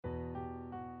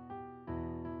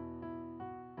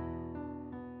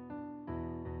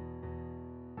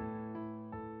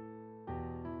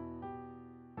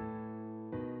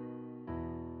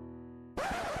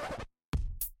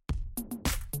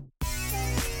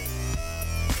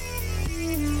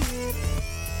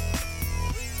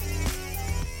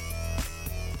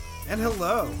And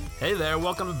hello. Hey there,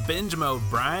 welcome to Binge Mode,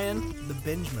 Brian. The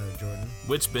binge mode, Jordan.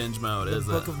 Which binge mode is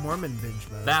The Book it? of Mormon binge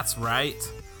mode. That's right.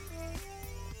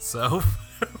 So,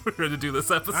 we're ready to do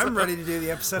this episode. I'm ready to do the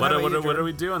episode. What How about you, are Jordan?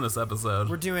 we doing this episode?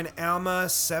 We're doing Alma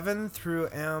 7 through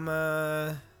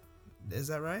Alma... Is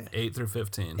that right? 8 through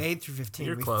 15. 8 through 15.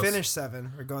 You're we close. finished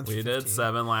 7. We're going through We 15. did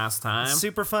 7 last time.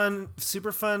 Super fun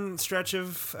stretch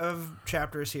of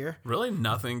chapters here. Really,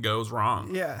 nothing goes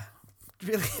wrong. Yeah.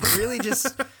 Really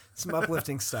just some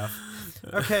uplifting stuff.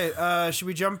 Okay, should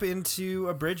we jump into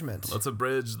abridgment? Let's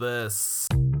abridge this.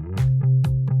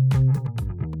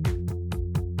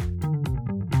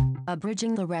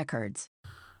 Abridging the records.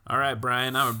 All right,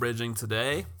 Brian, I'm abridging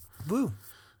today. Woo.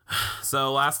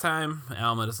 So last time,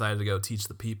 Alma decided to go teach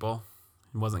the people.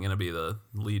 He wasn't going to be the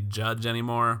lead judge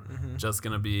anymore. Just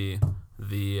going to be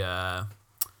the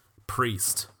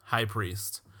priest, high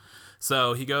priest.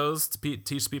 So he goes to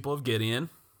teach people of Gideon.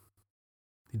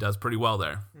 He does pretty well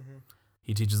there.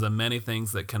 He teaches them many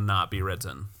things that cannot be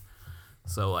written.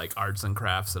 So like arts and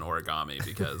crafts and origami,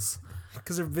 because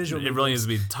Because they're visual. it really needs to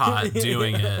be taught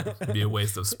doing it. It'd be a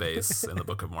waste of space in the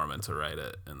Book of Mormon to write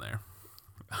it in there.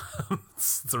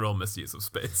 It's a real misuse of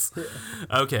space.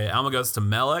 Okay, Alma goes to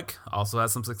Melech, also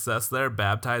has some success there,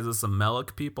 baptizes some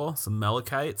Melech people, some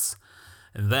Melechites,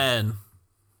 and then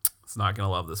it's not going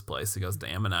to love this place. He goes to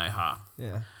Ammonihah.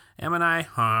 Yeah.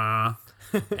 Ammonihah.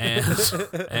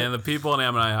 And the people in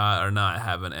Ammonihah are not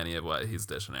having any of what he's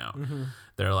dishing out.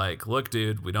 They're like, look,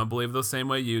 dude, we don't believe the same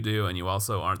way you do, and you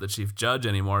also aren't the chief judge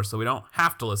anymore, so we don't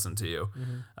have to listen to you.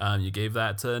 You gave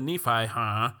that to Nephi,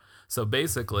 huh? So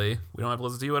basically, we don't have to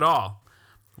listen to you at all,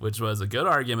 which was a good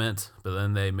argument, but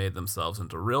then they made themselves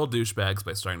into real douchebags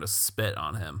by starting to spit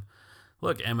on him.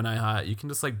 Look, Ammonihah, you can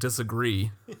just like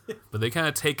disagree, but they kind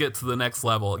of take it to the next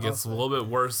level. It gets a little bit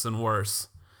worse and worse.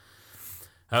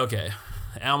 Okay,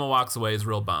 Alma walks away, is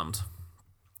real bummed.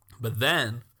 But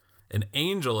then an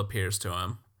angel appears to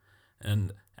him,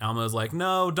 and Alma is like,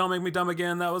 no, don't make me dumb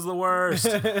again. That was the worst.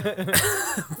 And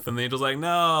the angel's like,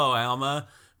 no, Alma,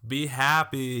 be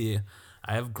happy.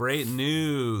 I have great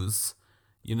news.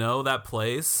 You know that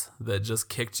place that just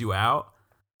kicked you out?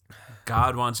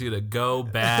 God wants you to go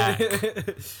back,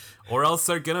 or else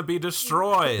they're going to be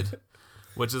destroyed,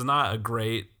 which is not a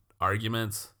great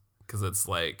argument, because it's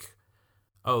like,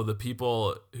 oh, the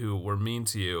people who were mean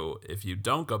to you, if you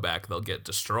don't go back, they'll get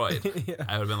destroyed. Yeah.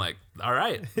 I would have been like, all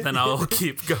right, then I'll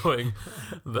keep going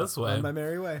this way. On my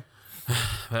merry way.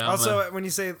 But Also, when you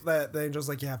say that the angel's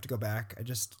like, you have to go back, I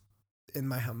just, in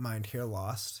my mind here,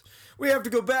 lost. We have to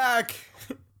go back.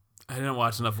 I didn't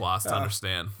watch enough Lost to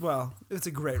understand. Well, it's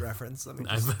a great reference. Let me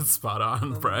just, That's spot on, one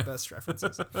of the Brian. best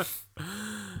references.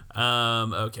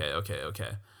 Okay.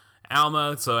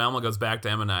 Alma goes back to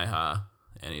Ammonihah,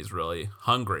 and he's really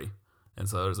hungry. And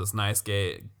so there's this nice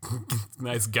guy.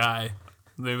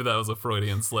 Maybe that was a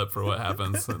Freudian slip for what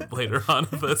happens later on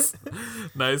in this.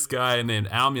 Nice guy named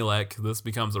Amulek. This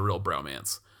becomes a real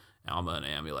bromance. Alma and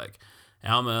Amulek.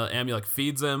 Amulek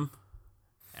feeds him.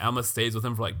 Alma stays with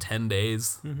him for like 10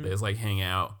 days. They just like hang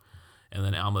out. And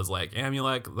then Alma's like,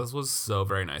 Amulek, this was so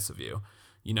very nice of you.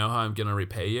 You know how I'm going to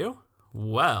repay you?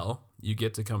 Well, you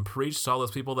get to come preach to all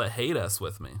those people that hate us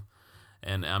with me.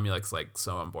 And Amulek's like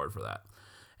so on board for that.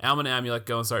 Alma and Amulek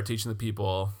go and start teaching the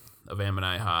people of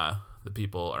Ammonihah. The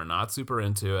people are not super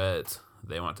into it.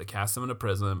 They want to cast them into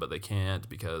prison, but they can't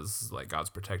because like God's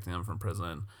protecting them from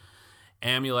prison.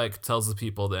 Amulek tells the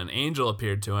people that an angel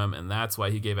appeared to him, and that's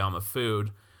why he gave Alma food,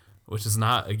 which is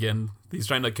not, again, he's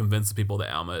trying to convince the people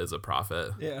that Alma is a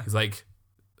prophet. Yeah. He's like,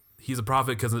 he's a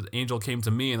prophet because an angel came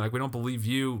to me, and like, we don't believe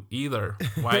you either.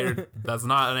 That's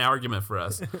not an argument for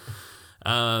us.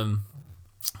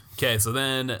 Okay, so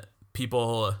then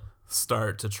people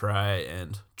start to try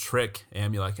and trick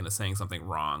Amulek into saying something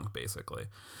wrong, basically.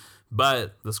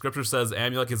 But the scripture says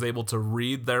Amulek is able to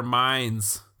read their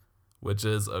minds, which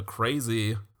is a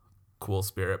crazy cool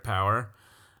spirit power.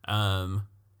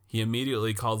 He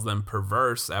immediately calls them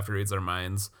perverse after he reads their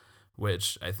minds,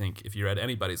 which I think if you read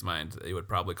anybody's mind, you would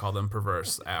probably call them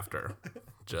perverse after.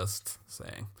 Just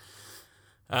saying.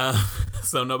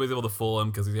 So nobody's able to fool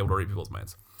him because he's able to read people's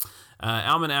minds.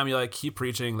 Alma and Amulek keep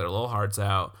preaching their little hearts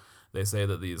out. They say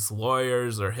that these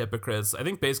lawyers are hypocrites. I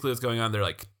think basically what's going on, they're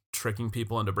like tricking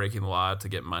people into breaking the law to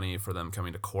get money for them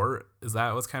coming to court. Is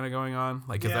that what's kind of going on?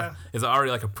 Like, is it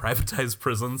already like a privatized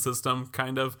prison system,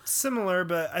 kind of? Similar,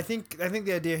 but I think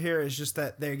the idea here is just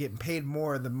that they're getting paid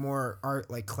more the more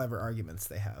clever arguments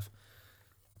they have.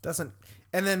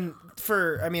 And then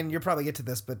you'll probably get to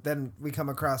this, but then we come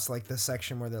across like this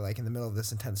section where they're like in the middle of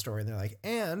this intense story and they're like,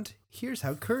 and here's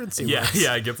how currency works.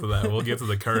 Yeah, I get to that. We'll get to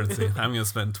the currency. I'm going to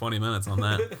spend 20 minutes on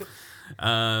that.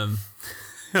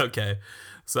 Okay.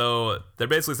 So they're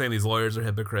basically saying these lawyers are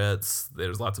hypocrites.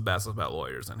 There's lots of battles about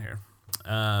lawyers in here.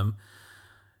 And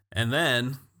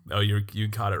then, you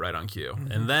caught it right on cue.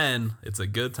 And then it's a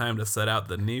good time to set out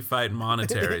the Nephite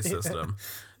monetary system.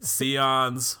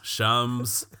 Seons,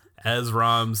 Shums,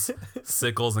 Ezrams,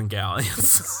 sickles, and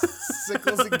galleons.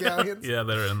 Sickles and galleons? Yeah,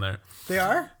 they're in there. They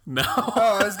are? No.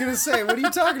 Oh, I was going to say, what are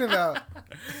you talking about?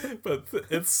 But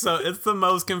it's the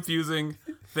most confusing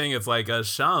thing. It's like a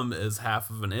Shum is half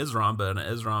of an Isram, but an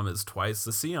Isram is twice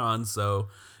the Seon. So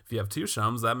if you have two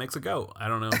Shums, that makes a goat. I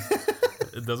don't know.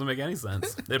 It doesn't make any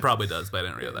sense. It probably does, but I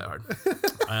didn't read it that hard.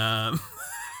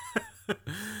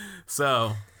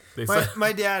 So they said,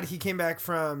 my dad, he came back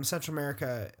from Central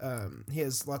America. He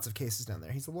has lots of cases down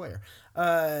there. He's a lawyer.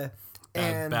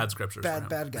 bad scriptures.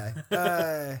 Bad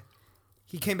guy.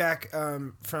 He came back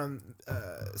from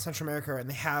Central America, and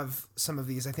they have some of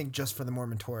these, I think, just for the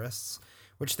Mormon tourists,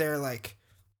 which they're like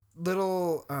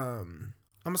little,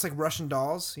 almost like Russian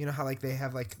dolls. You know how like they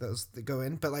have like those that go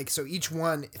in, but like so each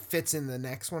one fits in the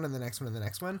next one and the next one and the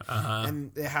next one,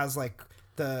 and it has like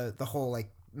the whole like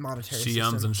monetary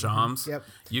Shiums system. and Shams. Yep.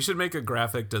 You should make a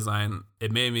graphic design.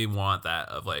 It made me want that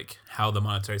of like how the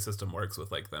monetary system works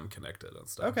with like them connected and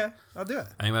stuff. Okay, I'll do it.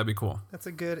 I think that'd be cool. That's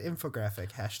a good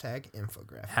infographic. Hashtag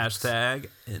infographic. Hashtag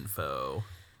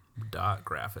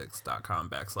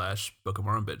info.graphics.com/Book of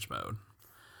Mormon binge mode.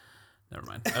 Never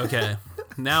mind. Okay.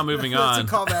 Now moving on.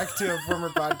 That's a callback to a former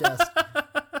podcast.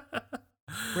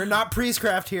 We're not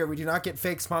Priestcraft here. We do not get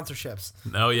fake sponsorships.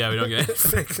 No, yeah, we don't get any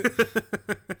fake.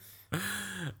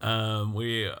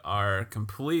 We are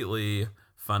completely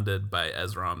funded by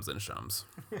Ezrams and Shums.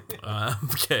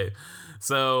 Okay,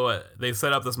 so they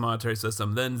set up this monetary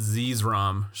system. Then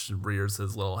Zizram rears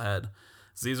his little head.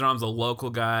 Zizram's a local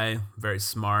guy, very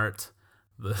smart.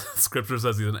 The scripture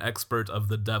says he's an expert of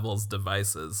the devil's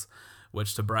devices,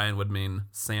 which to Brian would mean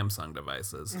Samsung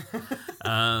devices.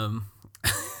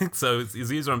 So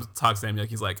Zizram talks to Amulek.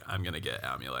 He's like, I'm going to get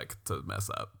Amulek to mess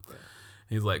up.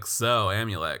 He's like, so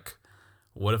Amulek,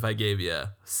 what if I gave you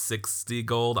 60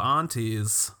 gold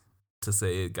aunties to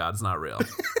say God's not real?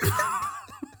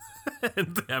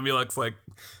 And Amulek's like,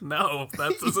 no,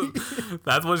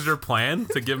 that was your plan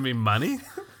to give me money?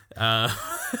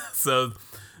 So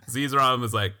Zizram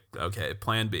is like, okay,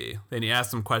 plan B. Then he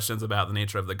asks him questions about the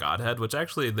nature of the Godhead, which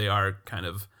actually they are kind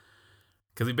of,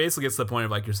 because he basically gets to the point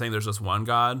of like, you're saying there's just one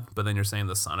God, but then you're saying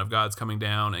the Son of God's coming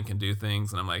down and can do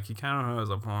things. And I'm like, he kind of has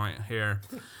a point here.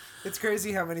 It's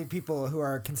crazy how many people who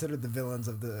are considered the villains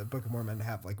of the Book of Mormon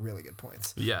have like really good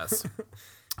points. Yes.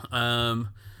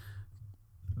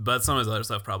 But some of his other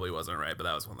stuff probably wasn't right, but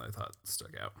that was one that I thought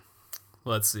stuck out.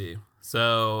 Let's see.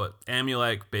 So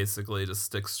Amulek basically just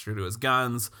sticks true to his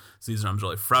guns. Zizram's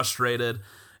really frustrated,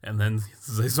 and then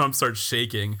Zizram starts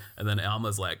shaking, and then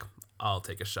Alma's like, I'll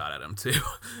take a shot at him too.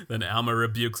 Then Alma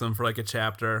rebukes him for like a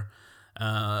chapter.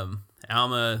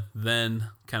 Alma then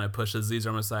kind of pushes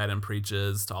Zizram aside and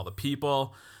preaches to all the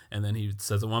people. And then he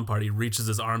says at one part, he reaches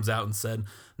his arms out and said,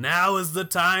 now is the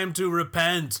time to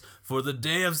repent, for the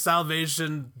day of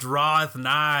salvation draweth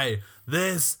nigh.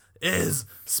 This is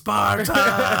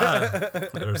Sparta!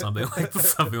 Or something like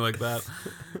that.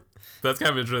 That's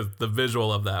kind of interesting. The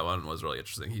visual of that one was really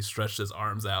interesting. He stretched his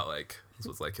arms out like this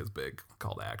was like his big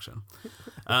call to action.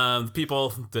 People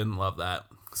didn't love that.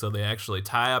 So they actually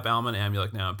tie up Alma and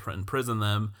Amulek now and imprison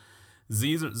them.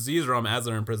 Zizram, as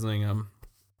they're imprisoning him,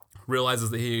 realizes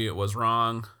that he was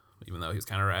wrong, even though he's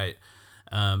kind of right.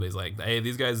 But he's like, hey,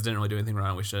 these guys didn't really do anything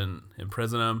wrong. We shouldn't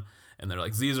imprison them. And they're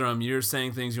like, Zizram, you're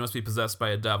saying things, you must be possessed by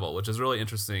a devil, which is really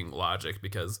interesting logic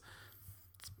because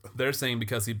they're saying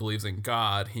because he believes in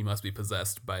God, he must be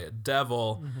possessed by a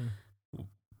devil,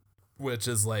 which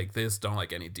is like, they just don't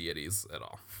like any deities at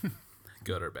all,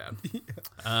 good or bad.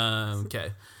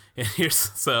 Okay. And here's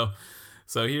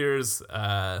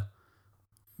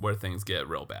where things get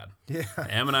real bad. Yeah.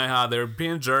 Ammonihah, they're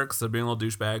being jerks. They're being little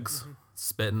douchebags,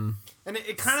 spitting. And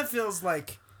it kind of feels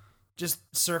like just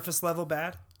surface level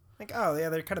bad. Like, oh, yeah,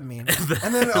 they're kind of mean.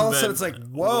 And then all of a sudden it's like,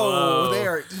 whoa, they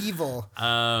are evil.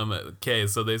 Okay,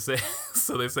 so they say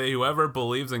whoever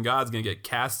believes in God's going to get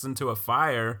cast into a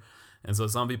fire. And so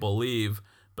some people leave,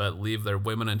 but leave their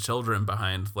women and children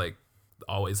behind, like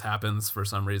always happens for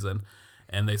some reason.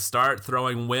 And they start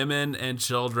throwing women and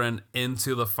children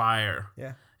into the fire.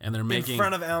 Yeah. And they're making... in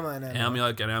front of Alma and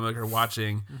Amulek and Amulek are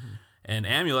watching. And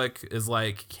Amulek is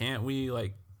like, can't we,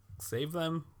 like, save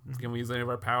them? Can we use any of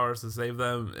our powers to save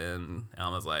them? And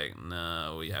Alma's like,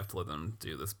 no, we have to let them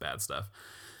do this bad stuff.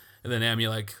 And then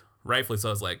Amulek, rightfully so,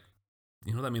 is like,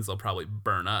 you know, that means they'll probably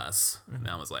burn us. And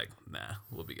Alma's like, nah,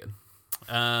 we'll be good.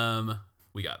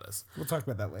 we got this. We'll talk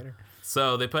about that later.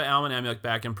 So they put Alma and Amulek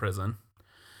back in prison.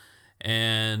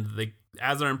 And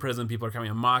as they're in prison, people are coming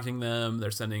and mocking them.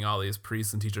 They're sending all these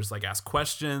priests and teachers like ask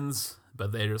questions,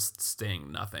 but they're just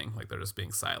saying nothing. Like they're just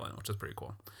being silent, which is pretty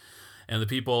cool. And the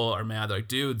people are mad. They're like,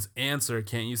 dudes, answer.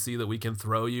 Can't you see that we can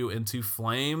throw you into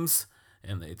flames?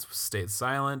 And they stayed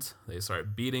silent. They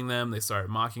started beating them. They started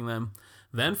mocking them.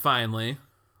 Then finally,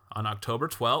 on October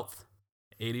 12th,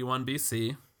 81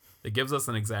 BC, it gives us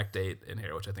an exact date in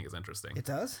here, which I think is interesting. It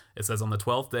does? It says on the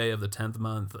 12th day of the 10th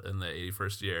month in the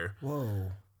 81st year.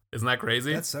 Whoa. Isn't that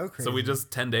crazy? That's so crazy. So we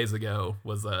just 10 days ago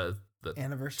was the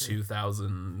anniversary.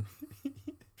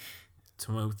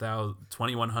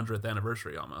 2100th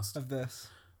anniversary almost. Of this.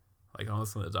 Like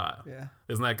almost on the dot. Yeah.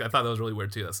 Isn't that, I thought that was really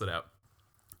weird too. That stood out.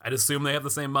 I'd assume they have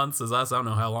the same months as us. I don't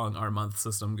know how long our month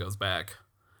system goes back.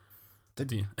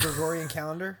 The Gregorian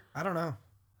calendar? I don't know.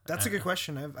 That's a good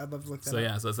question. I'd love to look that up. So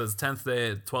yeah, so it says 12th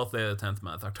day of the 10th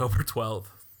month, October 12th.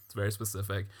 It's very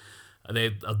specific.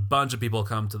 A bunch of people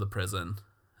come to the prison,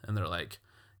 and they're like,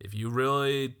 if you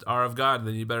really are of God,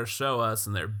 then you better show us.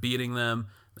 And they're beating them,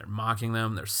 they're mocking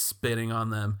them, they're spitting on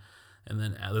them. And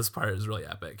then this part is really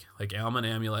epic. Like Alma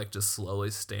and Amulek just slowly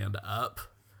stand up,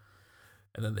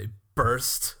 and then they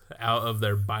burst out of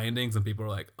their bindings, and people are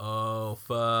like, oh,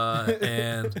 fuck.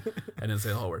 And I didn't say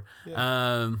the whole word.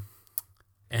 Yeah.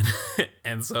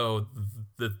 And so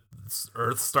the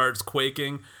earth starts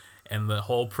quaking, and the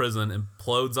whole prison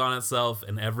implodes on itself,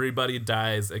 and everybody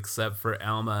dies except for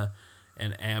Alma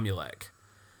and Amulek.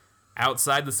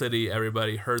 Outside the city,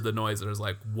 everybody heard the noise and was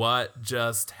like, what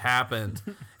just happened?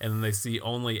 And then they see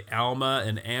only Alma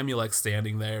and Amulek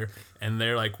standing there, and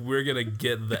they're like, we're going to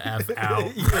get the F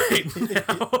out right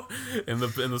now. And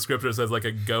the scripture says like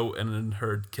a goat and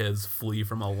her kids flee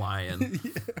from a lion,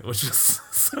 which is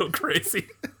so crazy.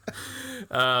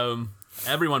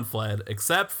 Everyone fled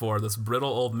except for this brittle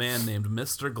old man named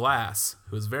Mr. Glass,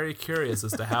 who was very curious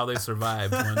as to how they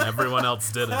survived when everyone else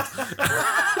didn't.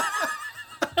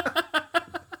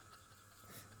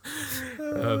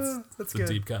 That's a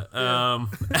deep cut. Yeah.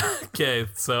 Okay,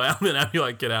 so Alma and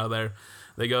Amulek get out of there.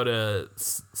 They go to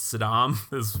Saddam,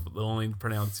 is the only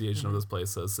pronunciation of this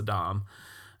place, so Saddam,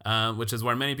 which is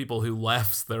where many people who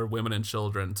left their women and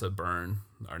children to burn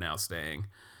are now staying.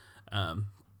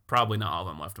 Probably not all of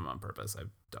them left them on purpose, I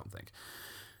don't think.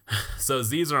 So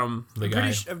Zeezrom,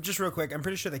 just real quick, I'm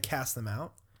pretty sure they cast them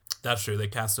out. That's true, they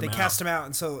cast them out. They cast them out,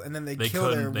 and then they kill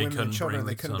their women and children.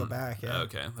 They couldn't go back. Yeah.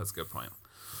 Okay, that's a good point.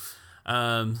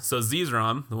 So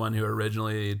Zeezrom, the one who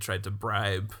originally tried to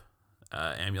bribe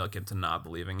Amulek into not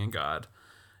believing in God,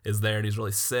 is there, and he's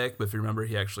really sick, but if you remember,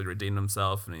 he actually redeemed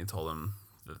himself, and he told him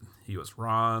that he was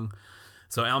wrong.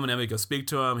 So Alma and Amulek go speak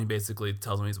to him. He basically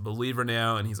tells him he's a believer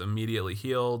now, and he's immediately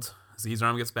healed.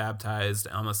 Zeezrom gets baptized.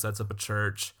 Alma sets up a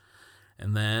church,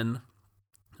 and then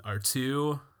our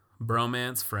two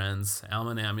bromance friends,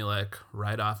 Alma and Amulek,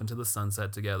 ride off into the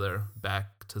sunset together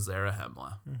back to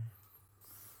Zarahemla. Mm-hmm.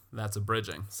 That's a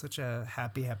bridging. Such a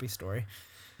happy, happy story.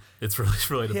 It's really,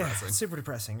 really depressing. Yeah, super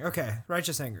depressing. Okay,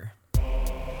 righteous anger.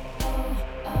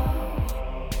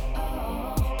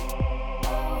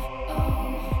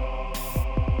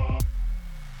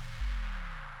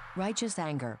 Righteous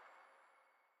anger.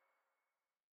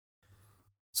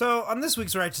 So on this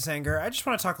week's Righteous Anger, I just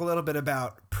want to talk a little bit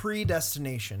about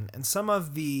predestination and some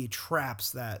of the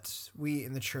traps that we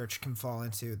in the church can fall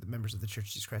into, the members of the Church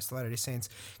of Jesus Christ of Latter-day Saints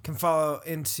can fall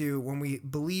into when we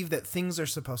believe that things are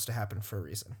supposed to happen for a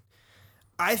reason.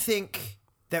 I think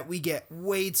that we get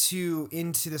way too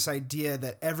into this idea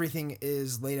that everything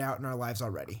is laid out in our lives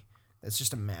already. It's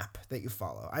just a map that you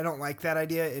follow. I don't like that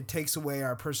idea. It takes away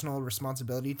our personal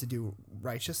responsibility to do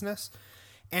righteousness.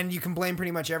 And you can blame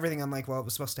pretty much everything on, like, well, it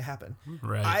was supposed to happen.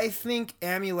 Right. I think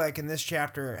Amulek in this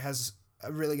chapter has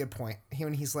a really good point.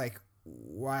 When he's like,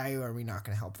 why are we not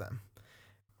going to help them?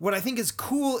 What I think is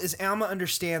cool is Alma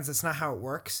understands that's not how it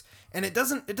works. And it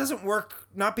doesn't work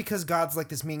not because God's like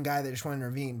this mean guy that just won't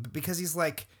intervene, but because he's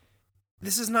like,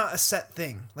 this is not a set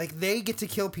thing. Like, they get to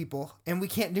kill people, and we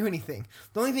can't do anything.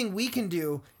 The only thing we can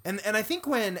do, and I think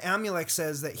when Amulek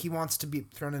says that he wants to be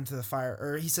thrown into the fire,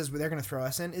 or he says they're going to throw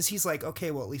us in, is he's like,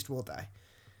 okay, well, at least we'll die.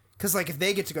 Because, like, if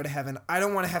they get to go to heaven, I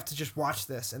don't want to have to just watch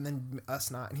this, and then us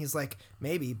not. And he's like,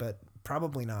 maybe, but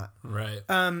probably not. Right.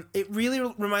 It really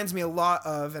reminds me a lot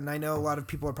of, and I know a lot of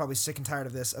people are probably sick and tired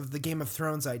of this, of the Game of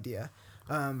Thrones idea,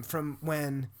 from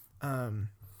when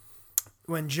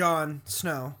Jon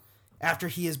Snow, after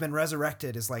he has been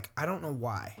resurrected, is like, I don't know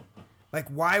why. Like,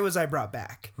 why was I brought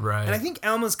back? Right. And I think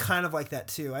Alma's kind of like that,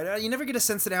 too. You never get a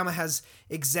sense that Alma has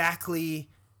exactly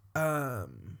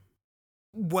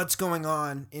what's going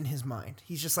on in his mind.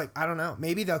 He's just like, I don't know.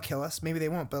 Maybe they'll kill us. Maybe they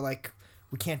won't. But like,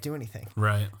 we can't do anything.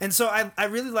 Right. And so I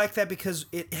really like that because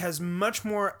it has much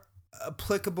more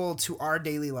applicable to our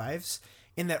daily lives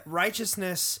in that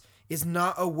righteousness is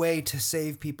not a way to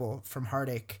save people from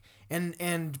heartache.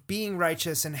 And being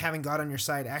righteous and having God on your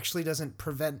side actually doesn't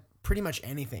prevent pretty much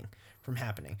anything from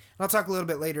happening. And I'll talk a little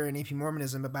bit later in AP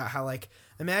Mormonism about how, like,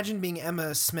 imagine being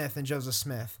Emma Smith and Joseph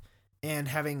Smith and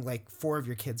having like 4 of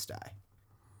your kids die.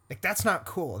 Like, that's not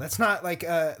cool. That's not like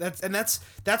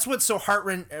that's what's so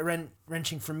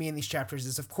heart-wrenching for me in these chapters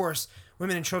is, of course,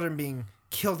 women and children being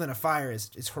killed in a fire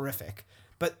is horrific.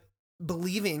 But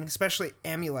believing, especially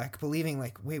Amulek, believing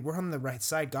like, wait, we're on the right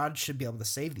side. God should be able to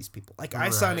save these people. Like, I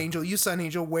saw an angel, you saw an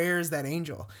angel. Where's that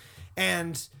angel?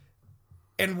 And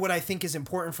what I think is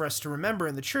important for us to remember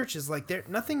in the church is like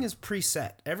nothing is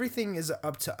preset. Everything is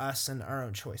up to us and our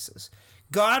own choices.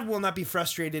 God will not be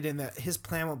frustrated in that his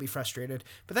plan will be frustrated,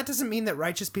 but that doesn't mean that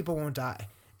righteous people won't die.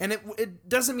 And it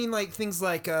doesn't mean like things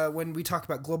like when we talk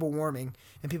about global warming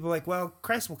and people are like, well,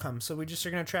 Christ will come, so we just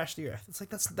are going to trash the earth. It's like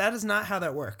that is not how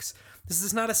that works. This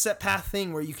is not a set path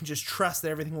thing where you can just trust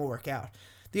that everything will work out.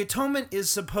 The atonement is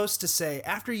supposed to say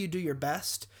after you do your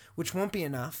best, which won't be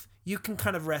enough, you can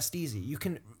kind of rest easy. You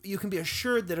can be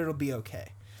assured that it'll be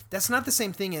okay. That's not the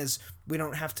same thing as we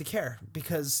don't have to care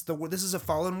because this is a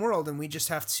fallen world and we just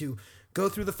have to go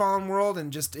through the fallen world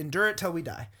and just endure it till we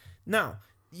die. No,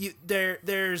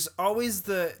 there's always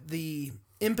the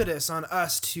impetus on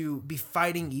us to be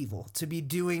fighting evil, to be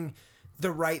doing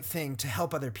the right thing to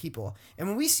help other people. And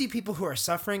when we see people who are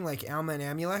suffering like Alma and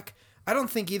Amulek, I don't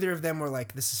think either of them were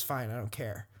like, this is fine, I don't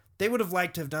care. They would have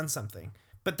liked to have done something,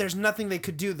 but there's nothing they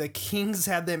could do. The kings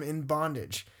had them in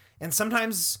bondage. And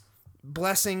sometimes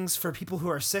blessings for people who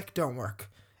are sick don't work.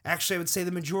 Actually, I would say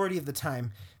the majority of the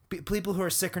time, people who are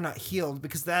sick are not healed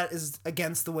because that is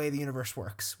against the way the universe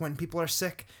works. When people are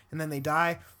sick and then they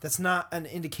die, that's not an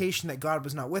indication that God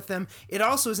was not with them. It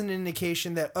also is an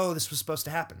indication that, oh, this was supposed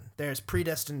to happen. There's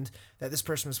predestined that this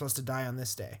person was supposed to die on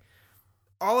this day.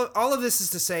 All of this is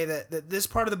to say that this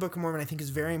part of the Book of Mormon I think is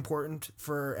very important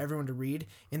for everyone to read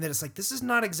in that it's like, this is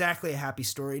not exactly a happy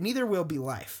story. Neither will be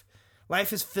life.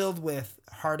 Life is filled with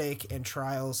heartache and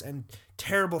trials and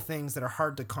terrible things that are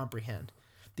hard to comprehend.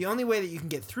 The only way that you can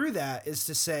get through that is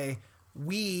to say,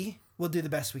 we will do the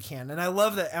best we can. And I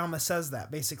love that Alma says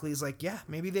that. Basically, he's like, yeah,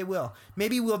 maybe they will.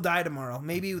 Maybe we'll die tomorrow.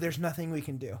 Maybe there's nothing we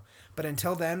can do. But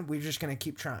until then, we're just going to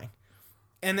keep trying.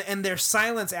 And there's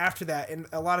silence after that. And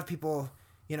a lot of people,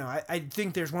 I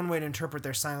think there's one way to interpret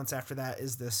their silence after that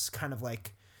is this kind of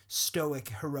like stoic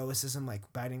heroicism, like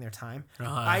biding their time.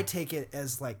 I take it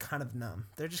as like kind of numb.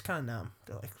 They're just kind of numb.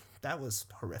 They're like, that was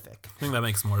horrific. I think that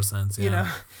makes more sense.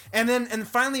 Yeah. And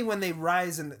finally when they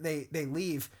rise and they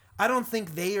leave, I don't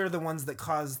think they are the ones that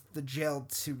caused the jail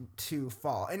to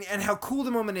fall. And how cool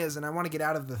the moment is, and I want to get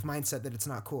out of the mindset that it's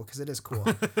not cool because it is cool.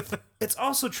 It's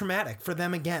also traumatic for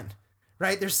them again.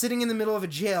 Right? They're sitting in the middle of a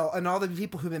jail and all the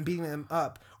people who've been beating them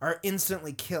up are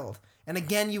instantly killed. And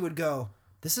again you would go,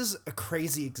 this is a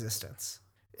crazy existence.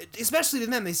 Especially to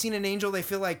them. They've seen an angel. They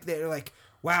feel like they're like,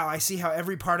 wow, I see how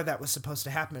every part of that was supposed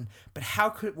to happen. But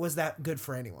how was that good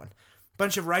for anyone? A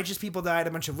bunch of righteous people died.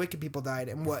 A bunch of wicked people died.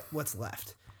 And what's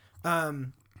left?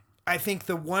 I think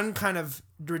the one kind of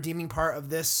redeeming part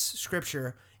of this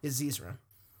scripture is Zeezrom.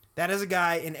 That is a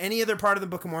guy in any other part of the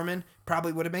Book of Mormon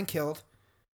probably would have been killed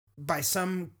by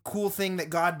some cool thing that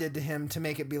God did to him to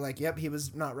make it be like, yep, he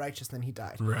was not righteous, then he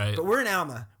died. Right. But we're in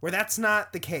Alma, where that's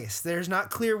not the case. There's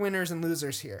not clear winners and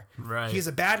losers here. Right. He's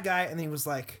a bad guy, and he was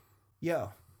like,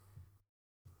 yo,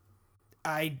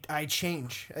 I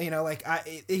change.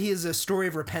 He is a story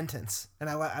of repentance, and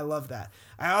I love that.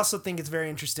 I also think it's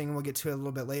very interesting, and we'll get to it a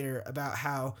little bit later, about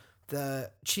how the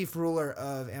chief ruler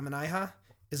of Ammonihah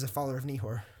is a follower of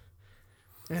Nehor.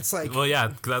 And it's like, well,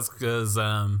 yeah, that's because,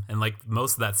 and like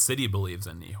most of that city believes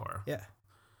in Nehor. Yeah.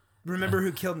 Remember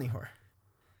who killed Nehor?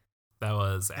 That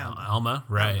was Alma.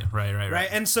 Right.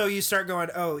 And so you start going,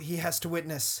 oh, he has to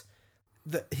witness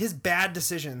his bad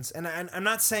decisions. And I'm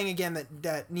not saying again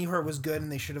that Nehor was good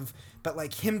and they should have, but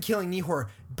like him killing Nehor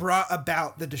brought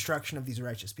about the destruction of these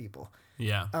righteous people.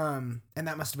 Yeah. And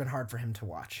that must have been hard for him to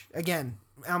watch. Again,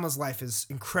 Alma's life is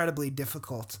incredibly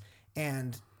difficult,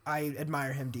 and I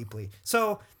admire him deeply.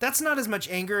 So that's not as much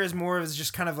anger as more as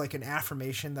just kind of like an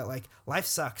affirmation that like life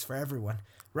sucks for everyone.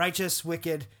 Righteous,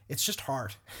 wicked, it's just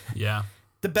hard. Yeah.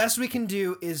 The best we can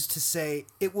do is to say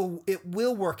it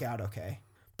will work out okay.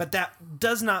 But that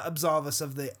does not absolve us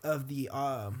of the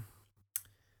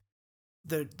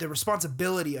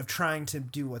responsibility of trying to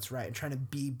do what's right and trying to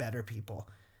be better people.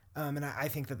 And I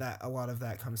think that a lot of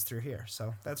that comes through here.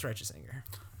 So that's righteous anger.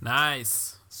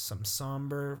 Nice. Some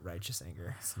somber righteous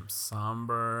anger. Some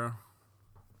somber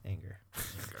Anger.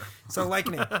 anger. So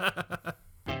likening.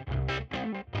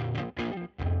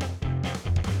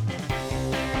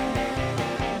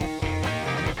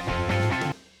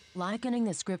 Likening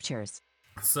the scriptures.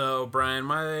 So, Brian,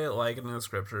 my likening the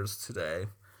scriptures today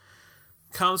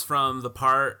comes from the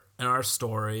part in our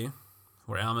story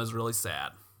where Alma is really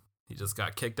sad. He just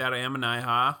got kicked out of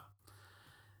Ammonihah,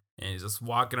 and he's just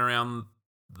walking around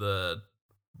the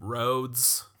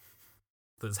roads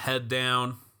with his head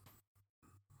down.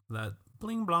 That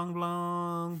bling blong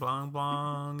blong blong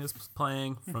blong is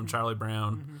playing from Charlie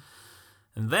Brown.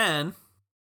 And then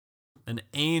an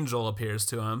angel appears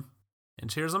to him and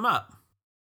cheers him up.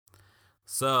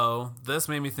 So this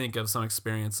made me think of some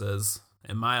experiences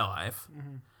in my life.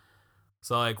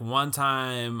 So like one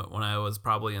time when I was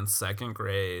probably in second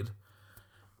grade,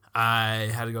 I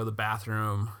had to go to the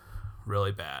bathroom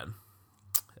really bad.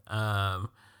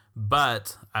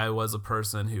 But I was a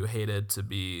person who hated to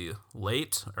be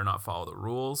late or not follow the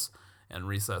rules, and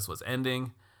recess was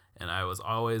ending, and I was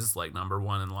always like number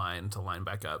one in line to line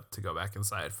back up to go back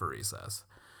inside for recess.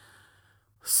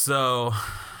 So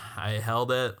I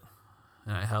held it,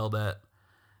 and I held it,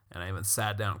 and I even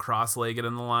sat down cross-legged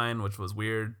in the line, which was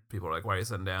weird. People were like, why are you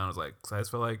sitting down? I was like, 'cause I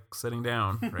just feel like sitting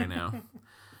down right now.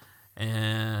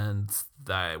 And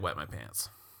I wet my pants.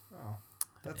 Oh,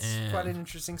 that's quite an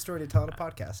interesting story to tell on a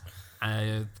podcast.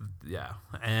 Yeah.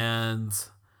 And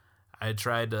I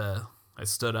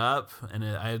stood up, and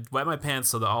I wet my pants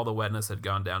so that all the wetness had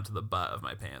gone down to the butt of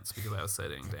my pants because I was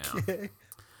sitting down. Okay.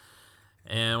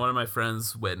 And one of my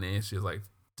friends, Whitney, she was like,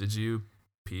 did you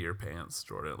pee your pants,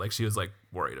 Jordan? Like, she was like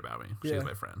worried about me. She was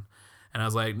my friend. And I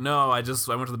was like, no, I went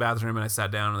to the bathroom and I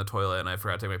sat down in the toilet and I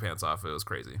forgot to take my pants off. It was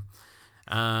crazy.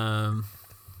 But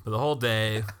the whole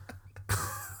day,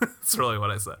 that's really what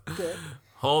I said. Okay.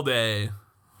 Whole day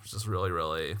was just really,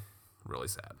 really, really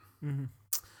sad. Mm-hmm.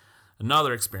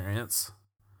 Another experience,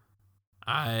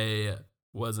 I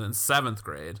was in 7th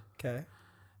grade. Okay.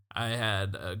 I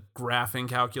had a graphing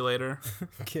calculator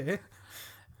Okay.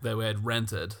 that we had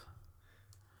rented.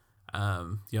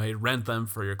 You rent them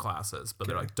for your classes, but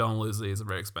they're like, don't lose these, they're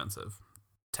very expensive.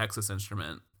 Texas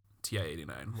Instrument,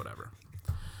 TI-89, whatever.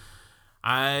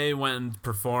 I went and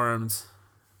performed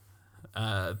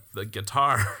the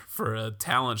guitar for a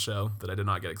talent show that I did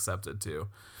not get accepted to.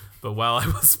 But while I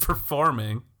was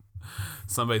performing,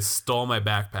 somebody stole my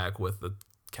backpack with the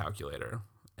calculator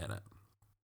in it.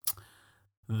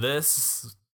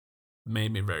 This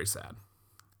made me very sad.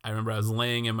 I remember I was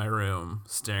laying in my room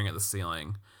staring at the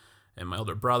ceiling, and my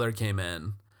older brother came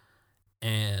in,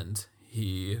 and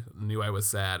he knew I was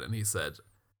sad, and he said,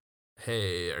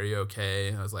 hey, are you okay?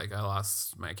 And I was like, I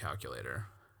lost my calculator.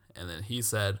 And then he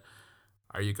said,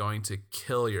 are you going to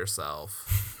kill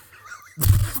yourself?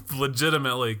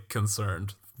 Legitimately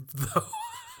concerned, though.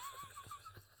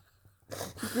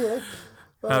 Yeah.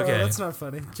 Oh, Okay. That's not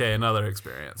funny. Okay, another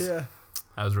experience. Yeah.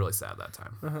 I was really sad that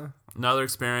time. Uh-huh. Another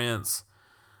experience,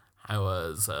 I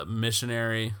was a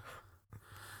missionary.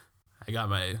 I got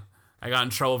in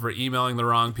trouble for emailing the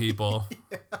wrong people.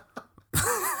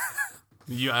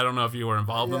 I don't know if you were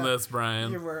involved in this,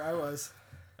 Brian. You were. I was.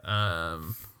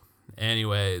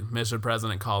 Anyway, mission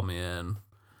president called me in,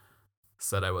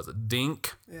 said I was a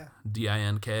dink. Yeah.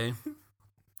 D-I-N-K.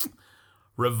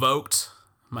 Revoked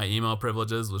my email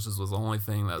privileges, which was the only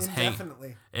thing that was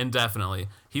indefinitely.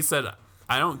 He said,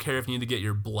 I don't care if you need to get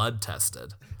your blood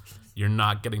tested. You're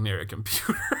not getting near a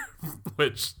computer,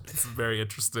 which is very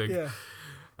interesting.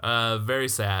 Yeah. Very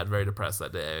sad, very depressed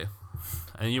that day.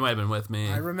 And you might have been with me.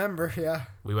 I remember, yeah.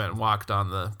 We went and walked on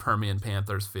the Permian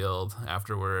Panthers field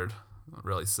afterward.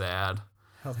 Really sad.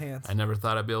 Held hands. I never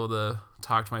thought I'd be able to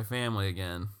talk to my family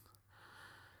again.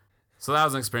 So that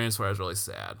was an experience where I was really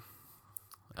sad.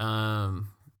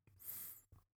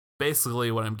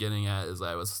 Basically what I'm getting at is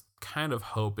I was kind of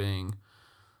hoping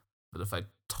that if I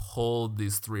told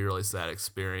these 3 really sad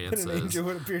experiences, An angel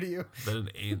would appear to you. that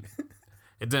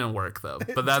it didn't work though.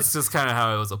 But that's just kind of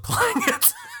how I was applying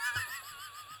it.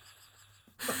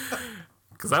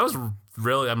 Because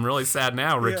I'm really sad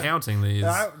now recounting these.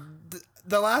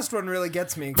 The last one really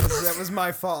gets me because that was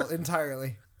my fault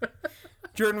entirely.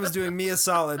 Jordan was doing me a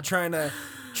solid trying to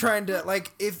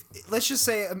like, if let's just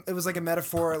say it was like a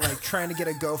metaphor, like trying to get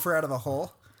a gopher out of a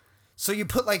hole. So you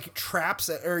put like traps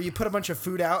or you put a bunch of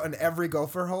food out in every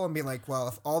gopher hole and be like, well,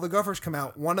 if all the gophers come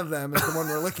out, one of them is the one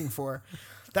we're looking for.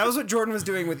 That was what Jordan was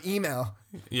doing with email.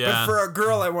 Yeah. But for a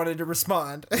girl, I wanted to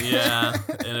respond. Yeah,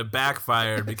 and it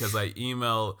backfired because I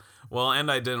emailed Well,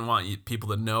 and I didn't want people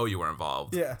to know you were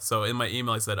involved. Yeah. So in my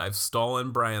email, I said, I've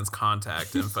stolen Brian's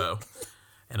contact info.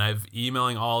 And I've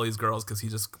emailing all these girls because he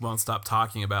just won't stop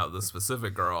talking about this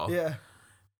specific girl. Yeah.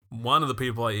 One of the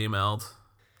people I emailed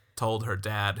told her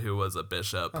dad, who was a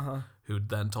bishop, who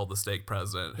then told the stake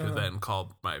president, who then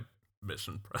called my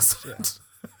mission president.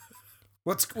 Yeah.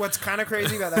 What's kind of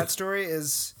crazy about that story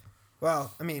is,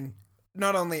 well, I mean,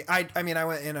 not only I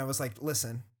went in, I was like,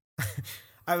 listen,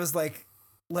 I was like,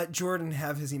 let Jordan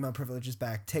have his email privileges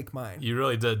back. Take mine. You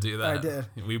really did do that. I did.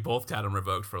 We both got them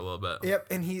revoked for a little bit. Yep.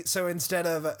 And so instead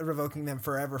of revoking them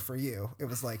forever for you, it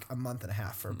was like a month and a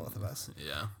half for both of us.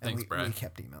 Yeah. And Thanks, Brian. we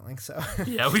kept emailing. So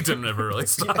Yeah, we didn't ever really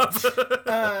stop.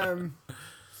 the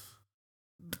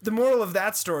moral of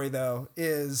that story, though,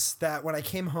 is that when I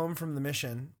came home from the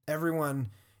mission, everyone,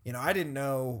 I didn't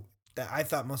know that. I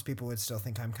thought most people would still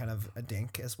think I'm kind of a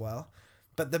dink as well.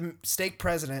 But the stake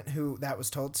president who that was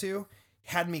told to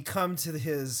had me come to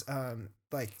his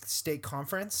stake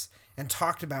conference and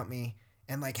talked about me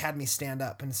and like had me stand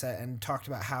up and talked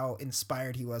about how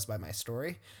inspired he was by my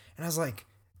story. And I was like,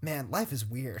 man, life is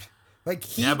weird. Like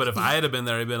but if I had been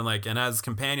there, I'd been like, and as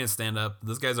companion stand up,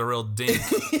 this guy's a real dink.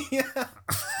 Yeah.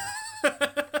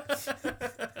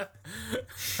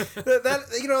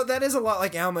 that is a lot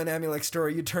like Alma and Amulek's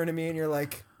story. You turn to me and you're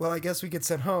like, well, I guess we get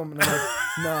sent home. And I'm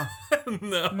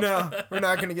like, no, we're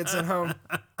not going to get sent home.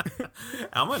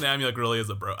 Alma and Amulek really is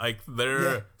a bro. Like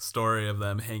their story of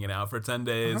them hanging out for 10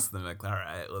 days, then like, all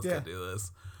right, let's go do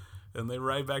this. And they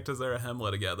ride back to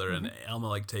Zarahemla together, and Alma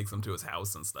like takes him to his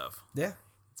house and stuff. Yeah.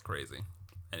 It's crazy.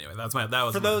 Anyway, that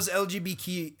was those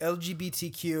LGBTQ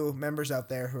members out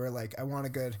there who are like, I want a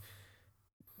good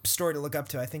story to look up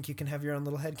to. I think you can have your own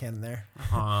little headcanon there.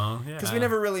 Because we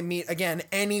never really meet again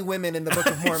any women in the Book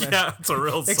of Mormon. Yeah, it's a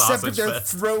real except that sausage they're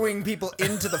fest. throwing people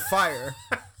into the fire.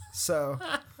 So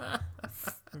a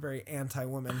very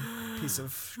anti-woman piece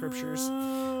of scriptures.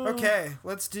 Okay,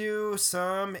 let's do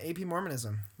some AP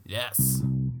Mormonism. Yes.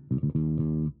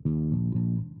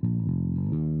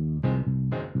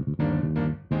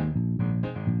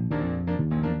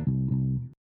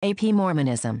 AP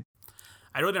Mormonism.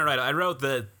 I really didn't write it. I wrote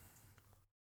that.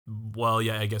 Well,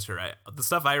 yeah, I guess you're right. The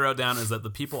stuff I wrote down is that the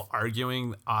people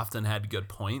arguing often had good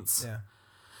points. Yeah.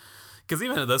 Because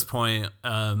even at this point,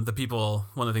 the people,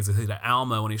 one of the things they say to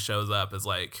Alma when he shows up is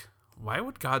like, why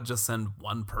would God just send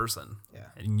one person? Yeah.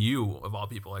 And you, of all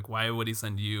people, like, why would he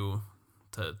send you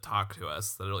to talk to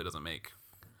us? That really doesn't make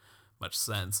much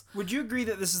sense. Would you agree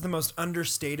that this is the most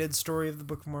understated story of the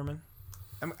Book of Mormon?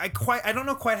 I don't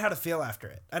know quite how to feel after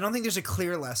it. I don't think there's a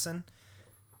clear lesson.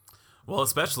 Well,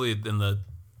 especially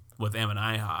with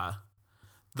Ammonihah,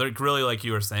 they're really, like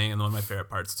you were saying, and one of my favorite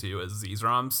parts too is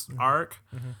Zeezrom's arc.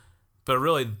 Mm-hmm. But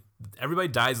really, everybody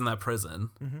dies in that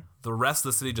prison. Mm-hmm. The rest of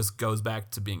the city just goes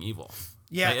back to being evil.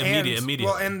 Yeah, like, immediately.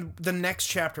 Well, and the next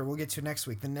chapter we'll get to next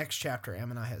week. The next chapter,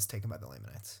 Ammonihah is taken by the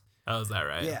Lamanites. Oh, is that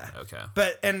right? Yeah. Okay.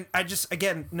 But I just,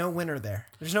 again, no winner there.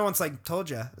 There's no one's like told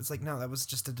you. It's like, no, that was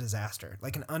just a disaster,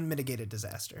 like an unmitigated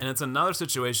disaster. And it's another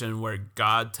situation where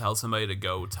God tells somebody to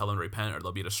go tell them to repent or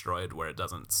they'll be destroyed, where it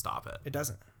doesn't stop it. It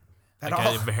doesn't. At Like,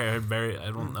 all.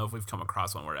 I don't know if we've come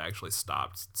across one where it actually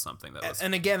stopped something that was.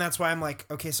 And again, that's why I'm like,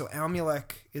 okay, so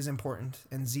Amulek is important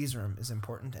and Zeezrom is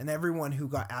important, and everyone who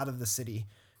got out of the city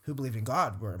who believed in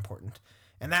God were important.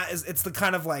 And it's the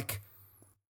kind of like,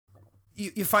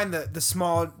 you find the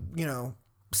small,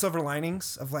 silver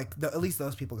linings of like, at least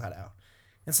those people got out.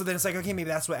 And so then it's like, okay, maybe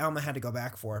that's what Alma had to go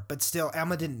back for. But still,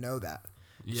 Alma didn't know that.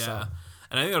 Yeah. So.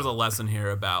 And I think there's a lesson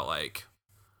here about like,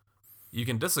 you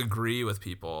can disagree with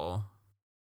people,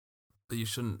 but you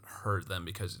shouldn't hurt them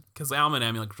because Alma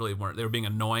and Amulek really weren't. They were being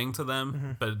annoying to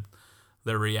them, but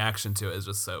their reaction to it is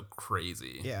just so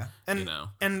crazy. Yeah. And you know?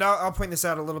 And I'll point this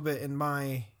out a little bit in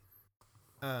my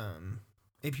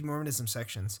AP Mormonism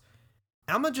sections.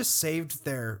 Alma just saved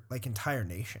their like entire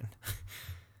nation.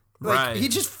 Right. He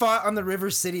just fought on the River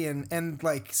City and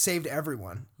like saved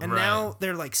everyone. And now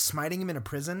they're like smiting him in a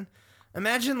prison.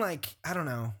 Imagine like, I don't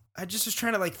know. I just was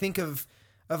trying to like think of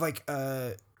like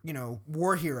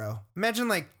war hero. Imagine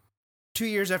like 2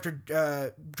 years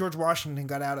after George Washington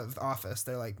got out of office,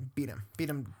 they're like beat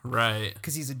him Right.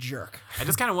 because he's a jerk. I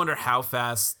just kind of wonder how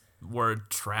fast word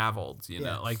traveled, you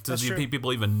know? Like, that's true.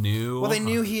 people even knew? Well, they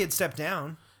knew he had stepped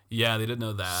down. Yeah, they did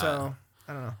know that. So,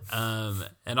 I don't know.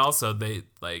 And also they,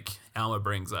 like, Alma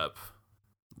brings up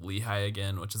Lehi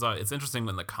again, which is, it's interesting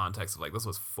in the context of, like, this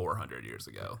was 400 years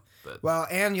ago. But Well,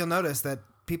 and you'll notice that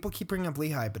people keep bringing up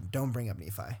Lehi, but don't bring up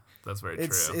Nephi. that's very true.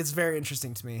 It's very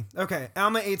interesting to me. Okay,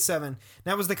 Alma 8:7.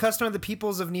 Now it was the custom of the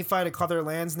peoples of Nephi to call their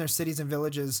lands and their cities and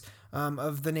villages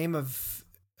of the name of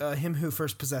him who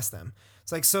first possessed them.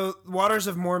 It's like, so Waters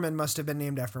of Mormon must have been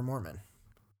named after Mormon.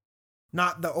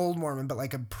 Not the old Mormon, but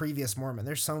like a previous Mormon.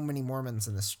 There's so many Mormons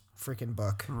in this freaking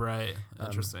book. Right.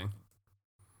 Interesting.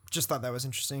 Just thought that was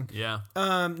interesting. Yeah.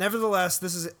 Nevertheless,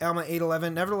 this is Alma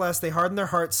 8:11. Nevertheless, they hardened their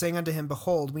hearts, saying unto him,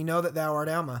 Behold, we know that thou art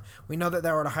Alma. We know that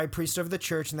thou art a high priest over the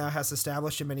church, and thou hast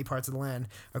established in many parts of the land,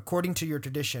 according to your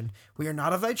tradition. We are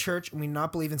not of thy church, and we do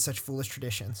not believe in such foolish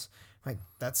traditions. Like,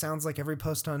 that sounds like every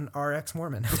post on RX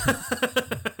Mormon.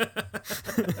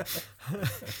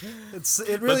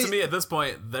 It really. But to me, at this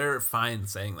point, they're fine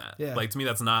saying that. Yeah. Like, to me,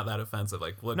 that's not that offensive.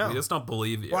 Like, look, No. we just don't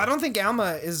believe you. Well, I don't think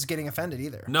Alma is getting offended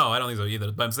either. No, I don't think so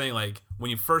either. But I'm saying, like, when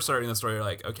you first start reading the story, you're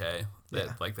like, okay, that,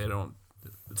 Yeah. like, they don't,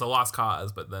 it's a lost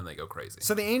cause, but then they go crazy.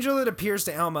 So the angel that appears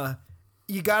to Alma,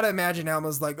 you got to imagine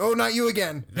Alma's like, oh, not you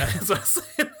again. That's what I'm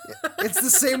saying. It's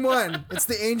the same one. It's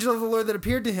the angel of the Lord that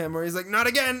appeared to him, where he's like, not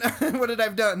again. What did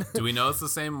I've done? Do we know it's the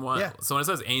same one? Yeah. So when it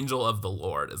says angel of the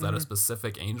Lord, is that a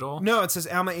specific angel? No, it says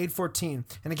Alma 8:14.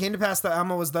 And it came to pass that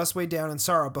Alma was thus weighed down in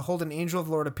sorrow. Behold, an angel of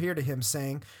the Lord appeared to him,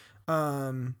 saying,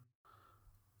 well,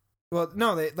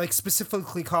 no, they like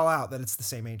specifically call out that it's the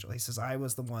same angel. He says, I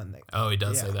was the one that. Oh, he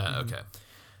does Yeah. say that. Okay.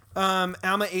 Alma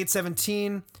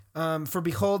 8:17. For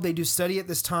behold, they do study at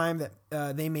this time that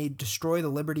they may destroy the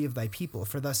liberty of thy people.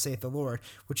 For thus saith the Lord,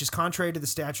 which is contrary to the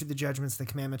statute, the judgments, the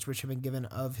commandments which have been given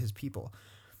of his people.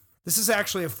 This is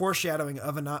actually a foreshadowing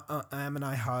of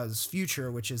Ammonihah's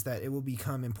future, which is that it will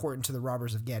become important to the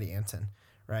robbers of Gadianton,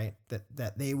 right?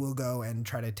 That they will go and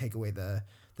try to take away the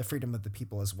freedom of the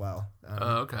people as well.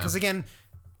 Okay. Because again,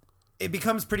 it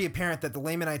becomes pretty apparent that the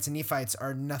Lamanites and Nephites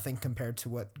are nothing compared to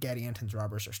what Gadianton's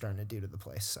robbers are starting to do to the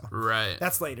place. So Right.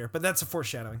 that's later, but that's a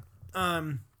foreshadowing.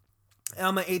 Alma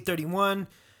 8:31,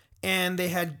 and they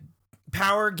had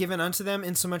power given unto them,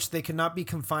 insomuch they could not be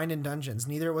confined in dungeons,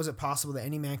 neither was it possible that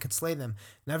any man could slay them.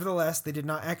 Nevertheless, they did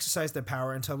not exercise their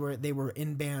power until they were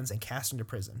in bands and cast into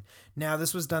prison. Now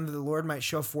this was done that the Lord might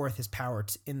show forth his power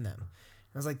in them.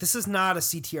 I was like, this is not a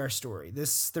CTR story.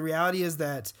 The reality is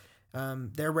that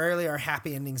there rarely are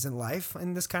happy endings in life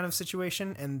in this kind of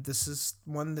situation, and this is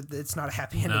one that it's not a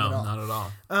happy ending No, at all. not at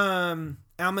all.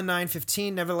 Alma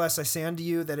 9:15. Nevertheless, I say unto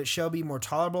you that it shall be more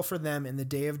tolerable for them in the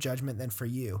day of judgment than for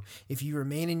you, if you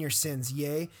remain in your sins,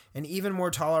 yea, and even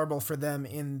more tolerable for them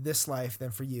in this life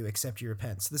than for you, except you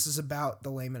repent. So this is about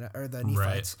the Lamanites or the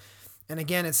Nephites, Right. and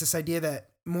again, it's this idea that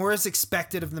more is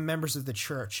expected of the members of the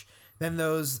church than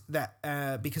those that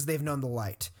because they've known the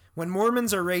light. When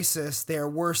Mormons are racist, they are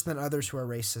worse than others who are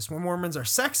racist. When Mormons are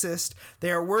sexist, they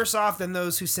are worse off than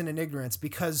those who sin in ignorance,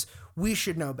 because we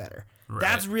should know better. Right.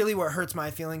 That's really what hurts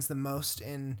my feelings the most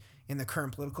in the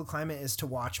current political climate, is to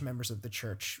watch members of the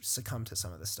church succumb to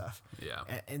some of this stuff. Yeah.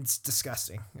 And it's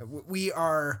disgusting. We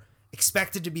are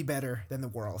expected to be better than the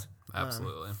world.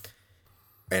 Absolutely.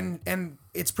 And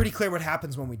it's pretty clear what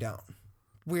happens when we don't.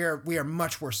 We are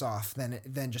much worse off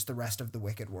than just the rest of the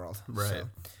wicked world. Right. So.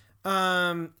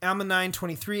 Alma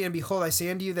 9:23, and behold, I say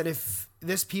unto you that if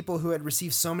this people who had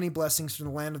received so many blessings from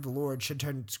the land of the Lord should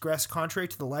transgress contrary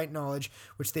to the light knowledge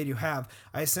which they do have,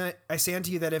 I say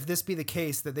unto you that if this be the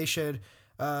case, that they should,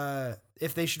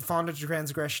 if they should fall into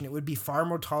transgression, it would be far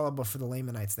more tolerable for the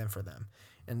Lamanites than for them.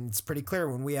 And it's pretty clear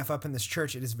when we F up in this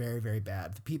church, it is very, very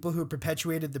bad. The people who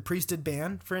perpetuated the priesthood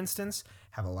ban, for instance,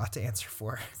 have a lot to answer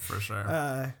for. For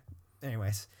sure.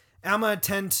 Anyways, Alma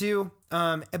 10:2,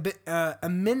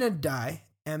 Aminadai,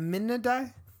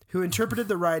 who interpreted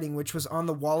the writing which was on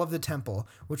the wall of the temple,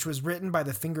 which was written by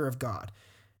the finger of God.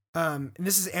 And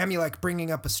this is Amulek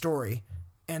bringing up a story,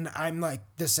 and I'm like,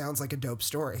 this sounds like a dope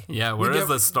story. Yeah, where is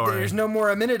this story? There's no more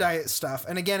Aminadai stuff,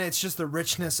 and again, it's just the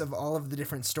richness of all of the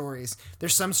different stories.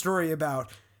 There's some story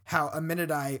about how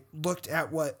Aminadai looked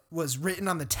at what was written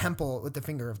on the temple with the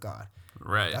finger of God.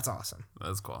 Right. That's awesome.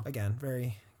 That's cool. Again,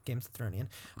 very Games of Thronian.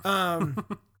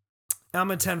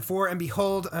 Alma 10:4, and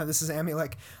behold, this is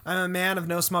Amulek, I am a man of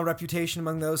no small reputation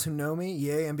among those who know me.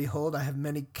 Yea, and behold, I have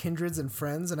many kindreds and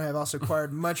friends, and I have also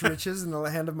acquired much riches in the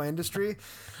hand of my industry.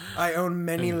 I own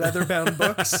many leather-bound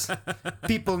books.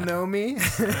 People know me.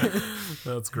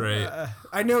 That's great.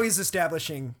 I know he's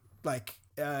establishing,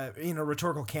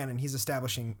 rhetorical canon. He's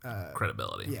establishing...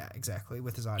 Credibility. Yeah, exactly,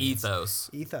 with his audience.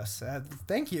 Ethos.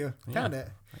 Thank you. Found it.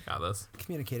 I got this.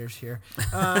 Communicators here.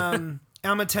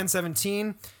 Alma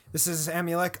 10:17. This is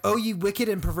Amulek. O ye wicked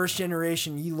and perverse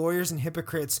generation, ye lawyers and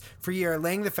hypocrites, for ye are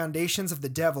laying the foundations of the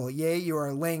devil. Yea, you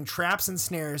are laying traps and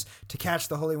snares to catch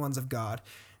the holy ones of God.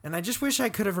 And I just wish I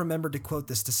could have remembered to quote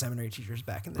this to seminary teachers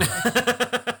back in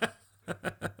the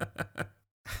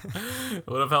day.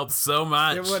 would have helped so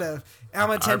much. It would have.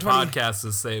 Alma Our 10:20. podcast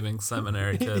is saving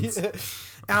seminary kids.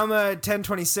 Alma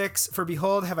 10:26. For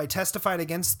behold, have I testified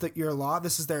against your law?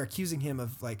 This is they're accusing him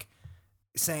of like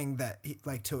saying that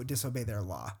like to disobey their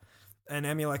law. And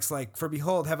Amulek's like, for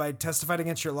behold, have I testified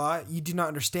against your law? You do not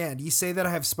understand. You say that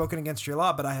I have spoken against your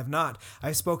law, but I have not. I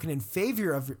have spoken in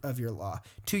favor of your law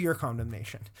to your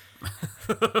condemnation.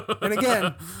 And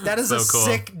again, that is So a cool.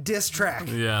 sick diss track.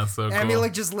 Yeah, so cool.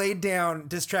 Amulek just laid down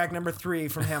diss track number 3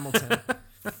 from Hamilton.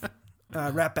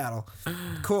 Rap battle.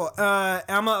 Cool. Alma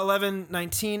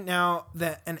 11:19. Now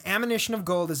that an ammunition of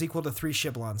gold is equal to 3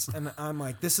 shiblons. And I'm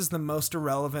like, this is the most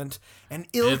irrelevant and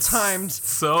ill-timed.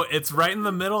 So it's right in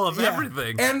the middle of Yeah.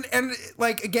 everything. And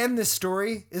like, again, this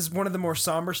story is one of the more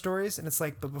somber stories. And it's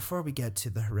like, but before we get to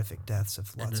the horrific deaths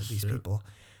of lots of these people,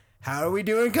 how are we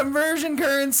doing conversion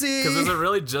currency? Because is it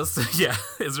really just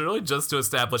is it really just to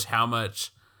establish how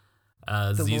much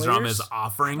Zizram lawyers? is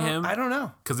offering him? I don't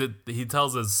know. Because he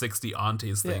tells his 60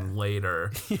 aunties thing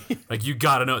later. Like, you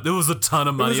gotta know, there was a ton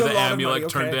of money was a that lot of Amulek money,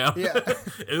 turned okay? down. Yeah.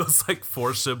 It was like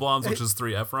 4 shiblons, which is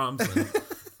 3 Ephroms.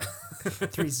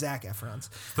 And 3 Zac Efrons.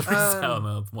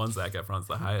 1 Zac Efron's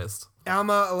the highest.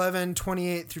 Alma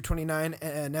 11:28 through 29.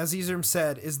 And Zizram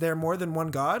said, is there more than one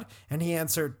God? And he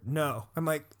answered, no. I'm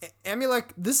like,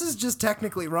 Amulek, this is just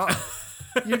technically wrong.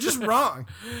 You're just wrong.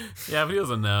 Yeah, but he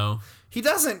doesn't know. He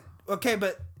doesn't. Okay,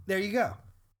 but there you go.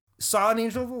 Saw an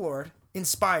angel of the Lord,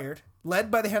 inspired,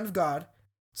 led by the hand of God.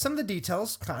 Some of the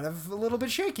details kind of a little bit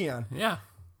shaky on. Yeah.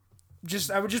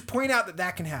 I would just point out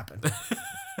that can happen.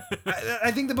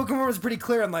 I think the Book of Mormon is pretty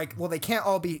clear on like, well, they can't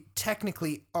all be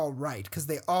technically all right because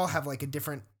they all have like a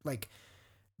different like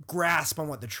grasp on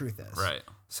what the truth is. Right.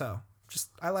 So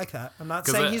I like that. I'm not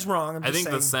saying he's wrong. I'm just I think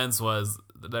saying the sense was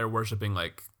that they're worshiping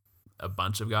like a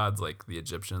bunch of gods, like the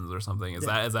Egyptians or something. Is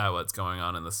that what's going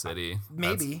on in the city?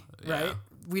 maybe, Yeah. right?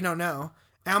 We don't know.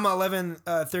 Alma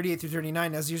 11:38 through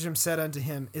 39. As Zizram said unto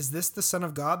him, is this the Son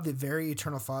of God, the very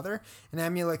eternal Father? And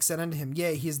Amulek said unto him,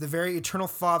 yea, he is the very eternal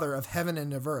Father of heaven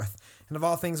and of earth, and of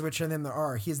all things which in them there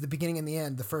are. He is the beginning and the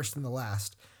end, the first and the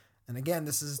last. And again,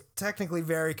 this is technically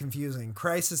very confusing.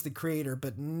 Christ is the creator,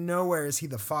 but nowhere is he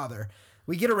the Father.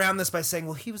 We get around this by saying,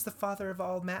 well, he was the Father of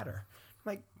all matter.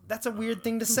 Like, that's a weird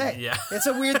thing to say. Yeah. It's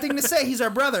a weird thing to say. He's our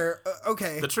brother.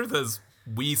 Okay. The truth is,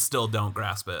 we still don't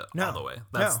grasp it all the way.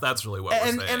 That's really what we're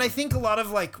saying. And I think a lot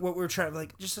of like what we're trying to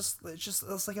like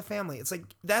it's like a family. It's like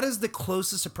that is the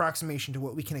closest approximation to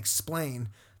what we can explain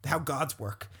how God's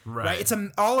work. Right? It's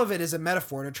all of it is a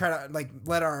metaphor to try to like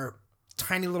let our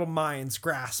tiny little minds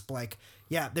grasp like,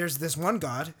 yeah, there's this one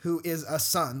God who is a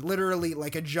son, literally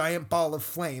like a giant ball of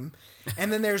flame.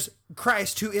 And then there's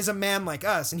Christ who is a man like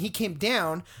us, and he came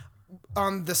down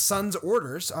on the son's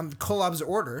orders, on Kolobb's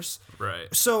orders.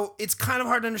 Right. So it's kind of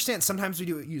hard to understand. Sometimes we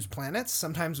use planets.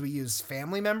 Sometimes we use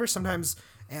family members. Sometimes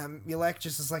Amulek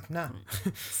just is like, no.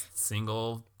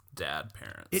 Single dad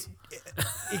parents.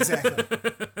 Exactly.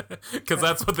 Because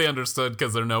that's what they understood,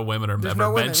 because there are no women There's ever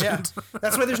no women, mentioned. yeah.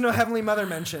 That's why there's no Heavenly Mother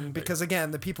mentioned, because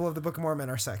again, the people of the Book of Mormon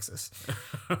are sexist.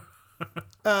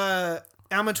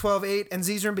 Alma 12:8, and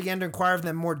Zizram began to inquire of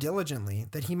them more diligently,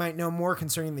 that he might know more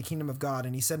concerning the kingdom of God.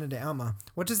 And he said unto Alma,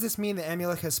 what does this mean that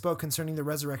Amulek has spoke concerning the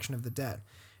resurrection of the dead?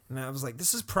 And I was like,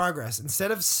 this is progress.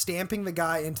 Instead of stamping the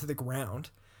guy into the ground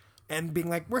and being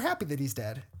like, we're happy that he's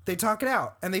dead, they talk it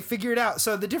out and they figure it out.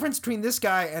 So the difference between this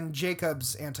guy and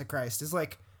Jacob's Antichrist is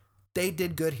like, they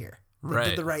did good here. They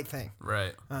did the right thing.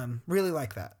 Right. Really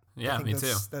like that. Yeah, I think me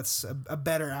too. That's a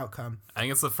better outcome. I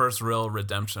think it's the first real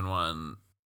redemption one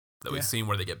that we've seen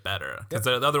where they get better. Because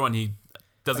the other one, he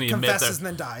doesn't even admit confesses and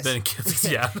then dies. Then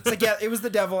yeah. It's like, yeah, it was the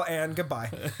devil and goodbye.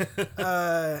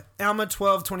 Alma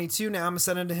 12:22. Now Alma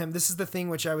said unto him, this is the thing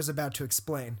which I was about to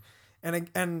explain. And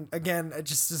again, it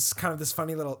just is kind of this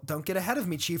funny little, don't get ahead of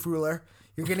me, chief ruler.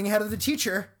 You're getting ahead of the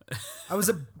teacher. I was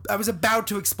about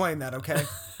to explain that, okay?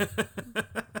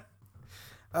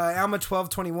 Alma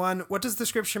 12:21. What does the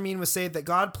scripture mean with say that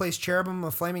God placed cherubim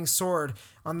a flaming sword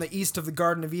on the east of the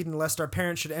Garden of Eden, lest our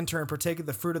parents should enter and partake of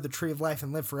the fruit of the tree of life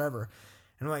and live forever?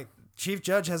 And I'm like, Chief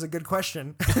Judge has a good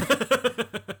question.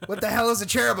 What the hell is a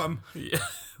cherubim? Yeah.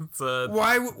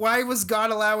 Why was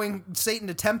God allowing Satan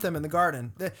to tempt them in the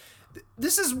garden?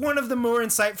 This is one of the more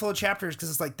insightful chapters, because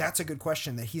it's like, that's a good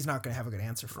question that he's not going to have a good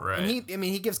answer for. Right. And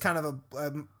he gives kind of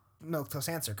a milquetoast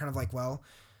answer, kind of like, well,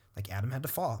 like Adam had to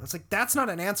fall. It's like, that's not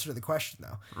an answer to the question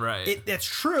though. Right. It's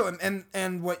true.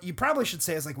 And what you probably should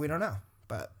say is like, we don't know,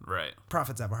 but right.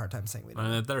 prophets have a hard time saying we don't know.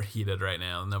 I mean, they're heated right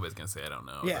now. Nobody's going to say I don't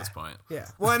know at this point. Yeah.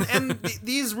 Well, and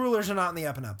these rulers are not in the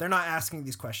up and up. They're not asking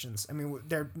these questions. I mean,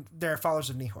 they're followers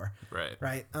of Nehor. Right.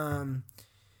 Right.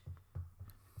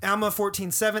 Alma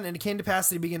 14:7, and it came to pass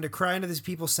that he began to cry unto these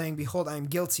people, saying, Behold, I am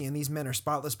guilty, and these men are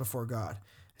spotless before God.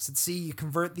 I said, see, you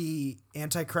convert the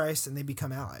Antichrist, and they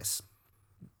become allies.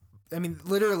 I mean,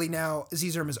 literally now,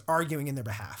 Zeezrom is arguing in their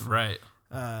behalf. Right.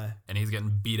 And he's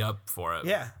getting beat up for it.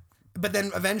 Yeah. But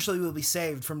then eventually we'll be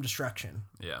saved from destruction.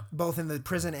 Yeah. Both in the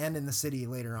prison and in the city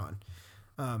later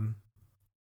on.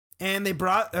 And they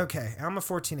brought, Alma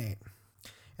 14:8.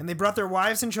 And they brought their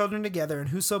wives and children together, and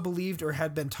whoso believed or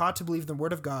had been taught to believe the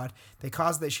word of God, they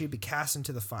caused that she should be cast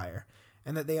into the fire.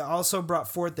 And that they also brought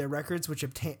forth their records which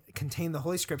contain the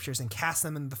Holy Scriptures, and cast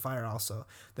them into the fire also,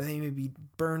 that they may be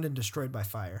burned and destroyed by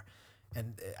fire.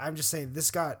 And I'm just saying,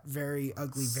 this got very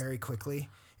ugly very quickly.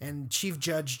 And Chief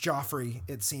Judge Joffrey,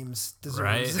 it seems,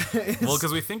 deserves. Right. Well,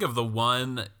 because we think of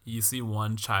you see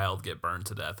one child get burned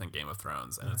to death in Game of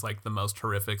Thrones, and it's like the most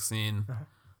horrific scene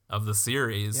of the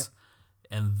series. Yep.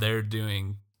 And they're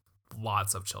doing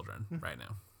lots of children right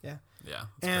now. Yeah. Yeah.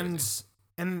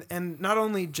 And not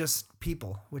only just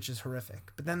people, which is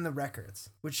horrific, but then the records,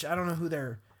 which I don't know who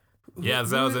they're. Yeah,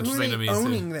 that was interesting to me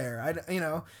owning too. there,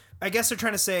 I guess they're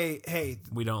trying to say, hey,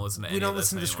 we don't listen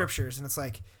to the scriptures, and it's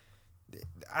like,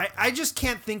 I just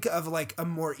can't think of like a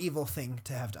more evil thing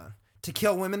to have done, to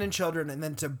kill women and children and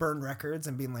then to burn records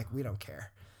and being like, we don't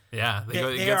care. Yeah,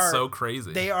 it gets so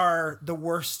crazy. They are the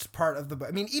worst part of the book.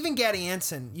 I mean, even Gaddy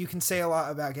Anson, you can say a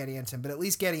lot about Gaddy Anson, but at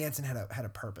least Gaddy Anson had a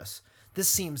purpose. This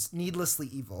seems needlessly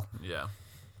evil. Yeah.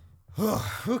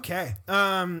 Okay.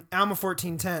 Alma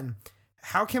 14:10.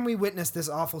 How can we witness this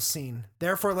awful scene?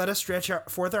 Therefore, let us stretch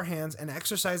forth our hands and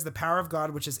exercise the power of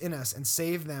God which is in us and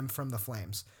save them from the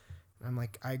flames. I'm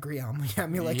like, I agree, Alma. I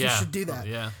mean, you should do that.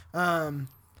 Yeah.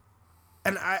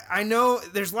 And I know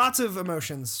there's lots of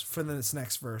emotions for this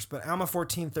next verse, but Alma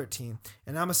 14:13.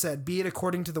 And Alma said, Be it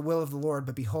according to the will of the Lord,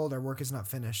 but behold, our work is not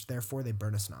finished, therefore they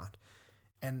burn us not.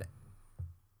 And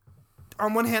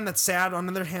on one hand, that's sad. On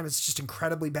the other hand, it's just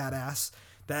incredibly badass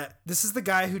that this is the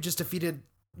guy who just defeated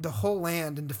the whole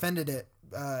land and defended it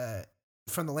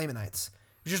from the Lamanites.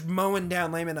 Just mowing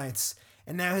down Lamanites.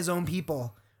 And now his own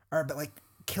people are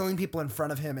killing people in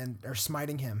front of him and are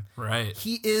smiting him. Right.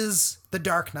 He is the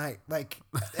Dark Knight. Like,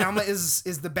 Alma is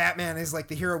the Batman, is like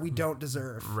the hero we don't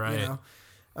deserve. Right.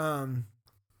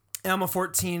 Alma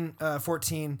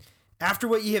 14. After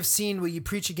what ye have seen, will ye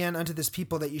preach again unto this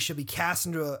people that ye shall be cast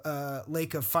into a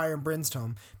lake of fire and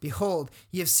brimstone? Behold,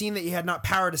 ye have seen that ye had not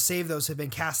power to save those who have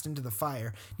been cast into the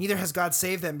fire. Neither has God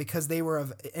saved them, because they were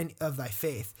of thy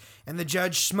faith. And the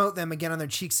judge smote them again on their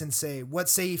cheeks and say, What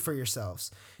say ye for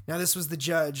yourselves? Now this was the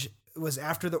judge, was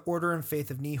after the order and faith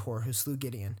of Nehor, who slew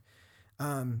Gideon.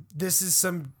 This is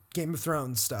some Game of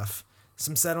Thrones stuff.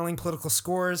 Some settling political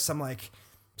scores, some like...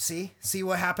 See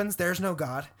what happens? There's no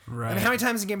God. Right. I mean, how many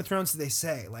times in Game of Thrones do they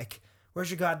say, like,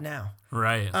 where's your God now?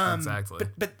 Right, exactly.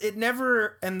 But it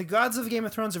never, and the gods of Game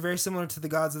of Thrones are very similar to the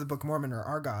gods of the Book of Mormon, or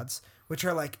our gods, which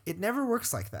are like, it never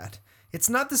works like that. It's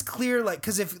not this clear, like,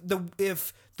 because if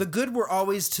the good were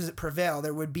always to prevail,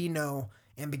 there would be no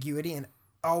ambiguity, and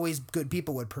always good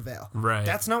people would prevail. Right.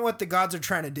 That's not what the gods are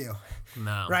trying to do.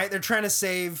 No. Right? They're trying to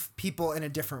save people in a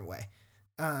different way.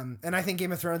 And I think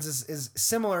Game of Thrones is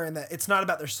similar in that it's not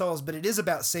about their souls, but it is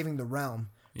about saving the realm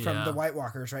from the White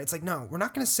Walkers, right? It's like, no, we're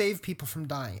not going to save people from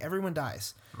dying. Everyone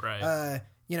dies. Right.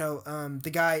 The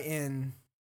guy in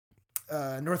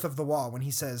North of the Wall, when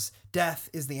he says, death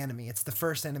is the enemy. It's the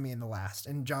first enemy and the last.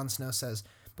 And Jon Snow says,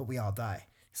 but we all die.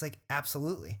 He's like,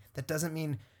 absolutely. That doesn't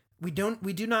mean we do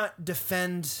not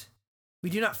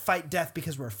fight death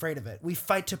because we're afraid of it. We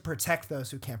fight to protect those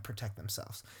who can't protect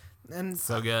themselves. And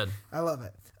so good. I love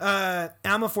it.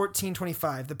 Alma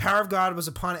 14:25. The power of God was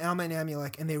upon Alma and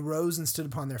Amulek, and they rose and stood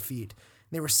upon their feet.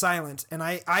 They were silent, and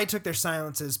I took their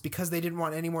silences because they didn't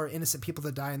want any more innocent people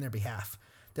to die in their behalf.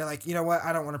 They're like, you know what?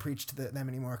 I don't want to preach to them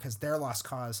anymore because they're lost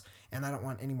cause, and I don't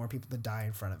want any more people to die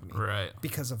in front of me. Right.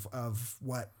 Because of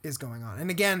what is going on. And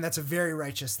again, that's a very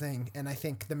righteous thing, and I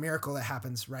think the miracle that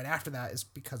happens right after that is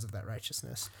because of that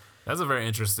righteousness. That's a very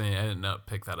interesting, I didn't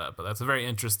pick that up, but that's a very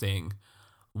interesting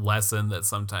lesson that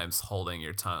sometimes holding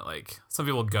your tongue, like some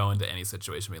people go into any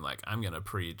situation being like, I'm going to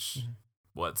preach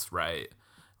what's right.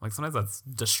 Like sometimes that's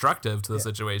destructive to the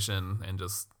situation and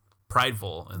just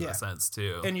prideful in that sense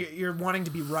too. And you're wanting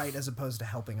to be right as opposed to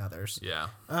helping others. Yeah.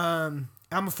 Alma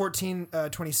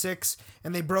 14:26,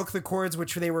 and they broke the cords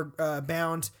which they were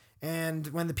bound. And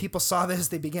when the people saw this,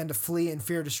 they began to flee, and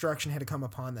fear of destruction had to come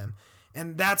upon them.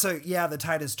 And that's the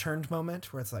tide has turned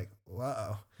moment where it's like,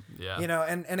 whoa. Yeah.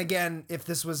 And again, if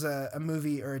this was a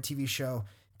movie or a TV show,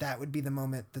 that would be the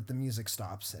moment that the music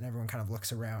stops and everyone kind of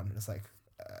looks around and it's like,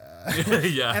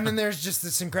 yeah. And then there's just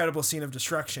this incredible scene of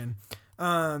destruction.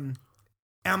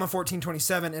 Alma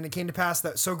 14:27, and it came to pass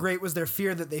that so great was their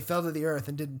fear that they fell to the earth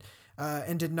and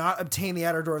did not obtain the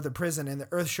outer door of the prison, and the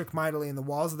earth shook mightily, and the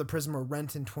walls of the prison were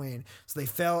rent in twain. So they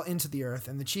fell into the earth,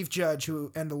 and the chief judge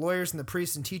and the lawyers and the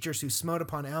priests and teachers who smote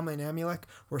upon Alma and Amulek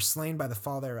were slain by the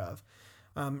fall thereof.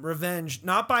 Revenge,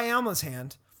 not by Alma's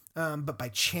hand, but by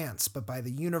chance, but by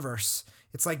the universe.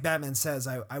 It's like Batman says,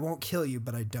 I won't kill you,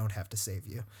 but I don't have to save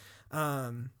you.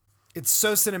 It's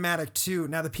so cinematic too.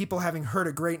 Now the people, having heard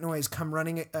a great noise, come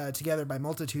running together by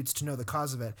multitudes to know the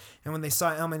cause of it. And when they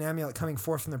saw Alma and Amulek coming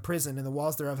forth from the prison, and the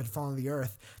walls thereof had fallen to the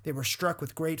earth, they were struck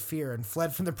with great fear, and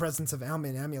fled from the presence of Alma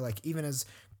and Amulek, even as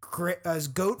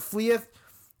goat fleeth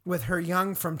with her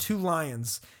young from two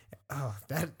lions. Oh,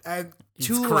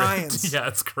 two lions. Yeah,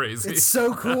 it's crazy. It's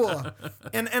so cool.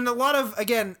 and a lot of,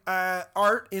 again,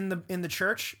 art in the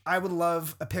church. I would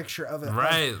love a picture of it.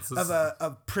 Right. Of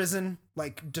a prison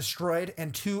like destroyed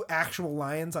and two actual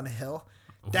lions on a hill.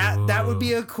 That would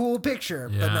be a cool picture.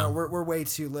 Yeah. But no, we're way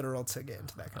too literal to get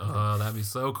into that kind of thing. Oh, that'd be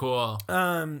so cool.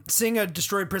 Seeing a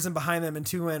destroyed prison behind them and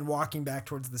two men walking back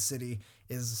towards the city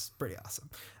is pretty awesome.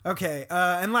 Okay,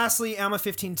 and lastly, Alma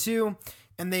 15:2,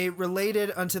 and they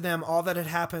related unto them all that had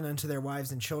happened unto their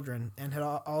wives and children, and had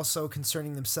also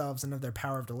concerning themselves and of their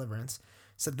power of deliverance.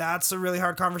 So that's a really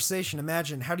hard conversation.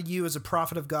 Imagine, how do you, as a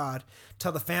prophet of God,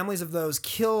 tell the families of those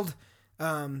killed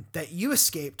that you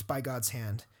escaped by God's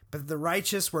hand, but the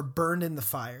righteous were burned in the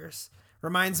fires?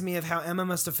 Reminds me of how Emma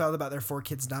must have felt about their 4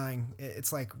 kids dying.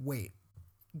 It's like, wait,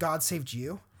 God saved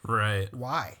you? Right.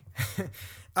 Why?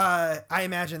 I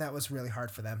imagine that was really hard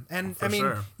for them. And For I mean,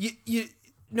 sure. you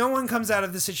no one comes out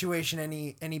of the situation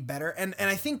any better. And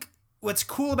I think what's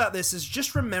cool about this is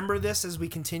just remember this as we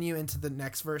continue into the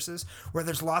next verses, where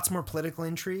there's lots more political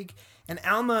intrigue, and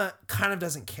Alma kind of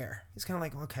doesn't care. He's kind of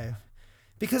like, okay,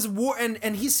 because war,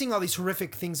 and he's seeing all these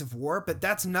horrific things of war, but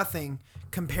that's nothing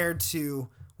compared to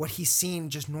what he's seen,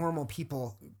 just normal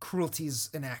people, cruelties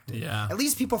enacted. Yeah. At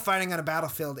least people fighting on a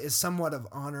battlefield is somewhat of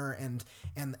honor and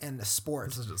a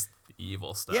sport. This is just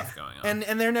evil stuff going on.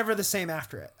 And they're never the same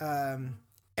after it.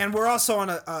 And we're also on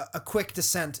a quick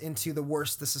descent into the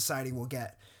worst the society will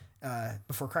get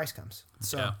before Christ comes.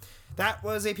 So Yeah. that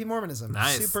was AP Mormonism.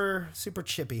 Nice. Super, super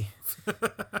chippy.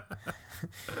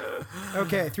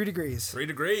 Okay, 3 degrees. 3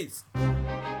 degrees.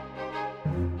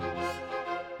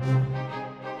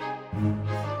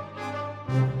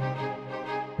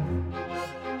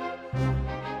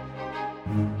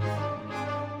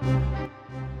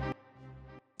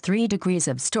 Three degrees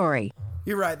of story.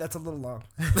 You're right, that's a little long.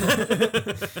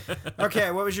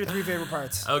 Okay, what was your 3 favorite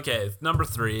parts? Okay, number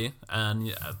 3, and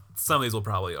yeah, some of these will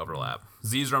probably overlap.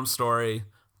 Zeezrum's story,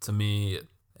 to me,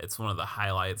 it's one of the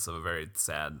highlights of a very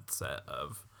sad set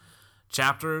of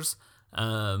chapters.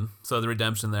 So the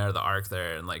redemption there, the arc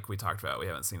there, and like we talked about, we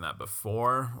haven't seen that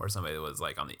before, where somebody was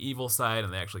like on the evil side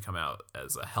and they actually come out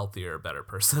as a healthier, better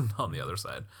person on the other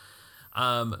side.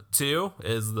 2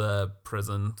 is the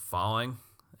prison falling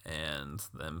and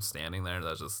them standing there.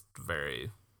 That's just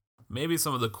maybe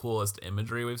some of the coolest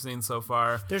imagery we've seen so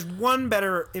far. There's one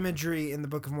better imagery in the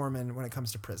Book of Mormon when it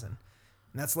comes to prison.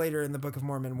 And that's later in the Book of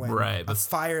Mormon when a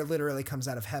fire literally comes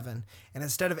out of heaven. And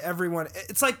instead of everyone,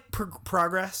 it's like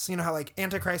progress. You know how like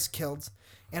Antichrist killed,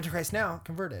 Antichrist now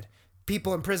converted.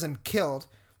 People in prison killed.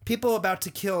 People about to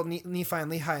kill Nephi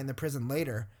and Lehi in the prison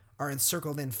later are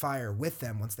encircled in fire with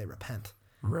them once they repent.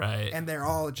 Right. And they're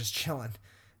all just chilling.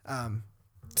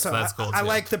 So that's cool I too.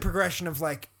 like the progression of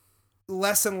like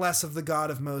less and less of the God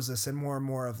of Moses and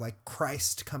more of like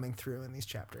Christ coming through in these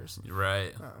chapters.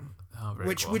 Right.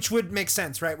 Very cool. Which would make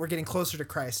sense, right? We're getting closer to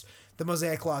Christ. The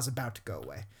Mosaic law is about to go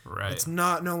away. Right. It's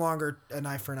no longer an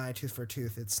eye for an eye, tooth for a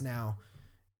tooth. It's now,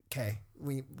 okay,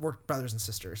 we're brothers and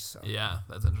sisters. So. Yeah,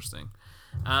 that's interesting.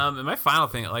 And my final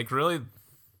thing, like really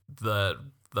the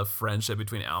friendship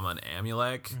between Alma and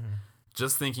Amulek,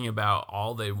 just thinking about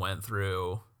all they went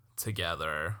through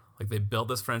together. Like they built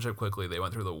this friendship quickly. They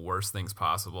went through the worst things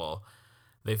possible.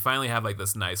 They finally have like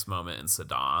this nice moment in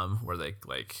Saddam where they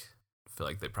like feel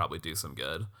like they probably do some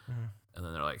good. And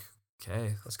then they're like,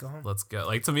 okay, Let's go home. let's go.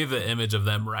 Like to me, the image of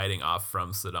them riding off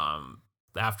from Saddam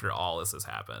after all this has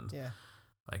happened. Yeah.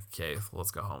 Like, okay,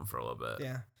 let's go home for a little bit.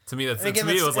 Yeah. To me, And again,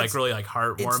 it was like it's- really like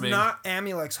heartwarming. It's not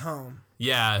Amulek's home.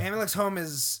 Yeah. Amulek's home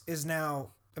is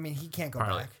now, I mean, he can't go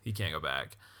Partly. back. He can't go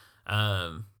back.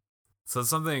 So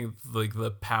something like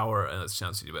the power, and it's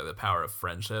challenged you by the power of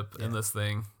friendship in this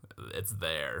thing. It's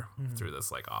there through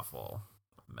this like awful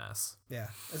mess. Yeah.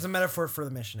 As a metaphor for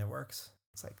the mission, it works.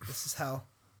 It's like, this is hell.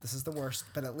 This is the worst.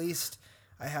 But at least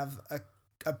I have a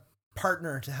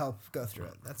partner to help go through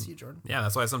it. That's you, Jordan. Yeah,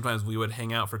 that's why sometimes we would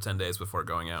hang out for 10 days before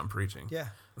going out and preaching. Yeah.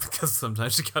 Because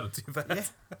sometimes you got to do that. Yeah.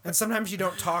 And sometimes you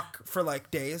don't talk for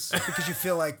like days because you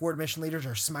feel like Word Mission leaders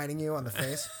are smiting you on the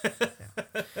face.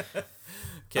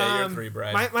 Okay, you're 3,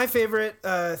 Brian. My favorite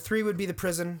 3 would be the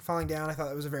prison falling down. I thought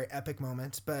that was a very epic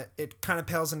moment, but it kind of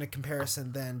pales into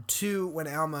comparison then 2 when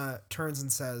Alma turns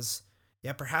and says,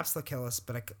 yeah, perhaps they'll kill us,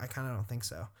 but I kind of don't think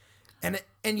so.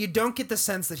 And you don't get the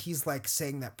sense that he's like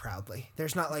saying that proudly.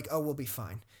 There's not like, oh, we'll be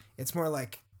fine. It's more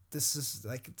like this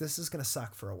is gonna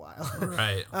suck for a while.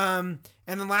 Right. And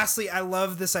then lastly, I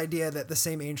love this idea that the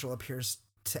same angel appears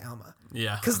to Alma.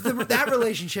 Yeah. Because that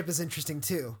relationship is interesting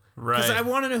too. Right. Because I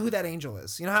want to know who that angel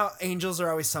is. You know how angels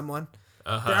are always someone.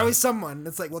 They're always someone.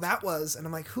 It's like, well, that was, and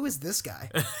I'm like, who is this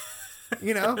guy?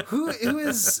 You know, who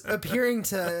is appearing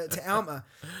to Alma?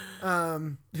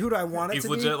 Who do I want it He's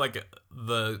to legit be? like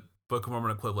the Book of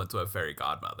Mormon equivalent to a fairy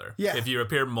godmother. Yeah. If you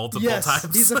appear multiple Yes,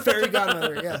 times. he's a fairy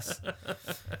godmother, yes.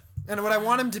 And what I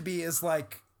want him to be is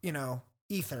like, you know,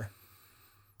 Ether.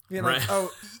 You know, Right. like,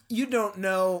 oh, you don't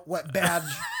know what bad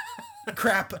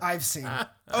crap I've seen.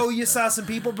 Oh, you saw some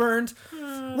people burned?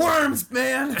 Worms,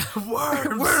 man.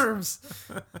 Worms. Worms.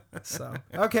 So,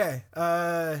 okay.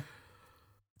 Tyler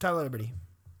Liberty.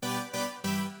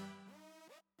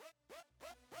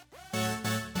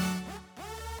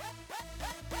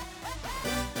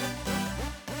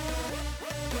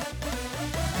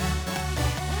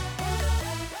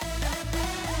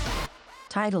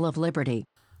 Title of Liberty.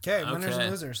 Okay, winners Okay.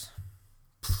 and losers.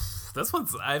 This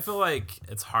one's, I feel like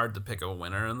it's hard to pick a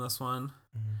winner in this one.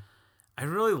 Mm-hmm. I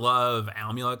really love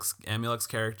Amulek's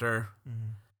character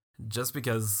just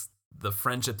because the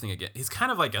friendship thing again. He's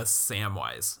kind of like a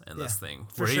Samwise in this Yeah, thing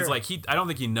for where he's sure. like, I don't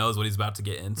think he knows what he's about to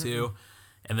get into.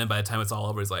 And then by the time it's all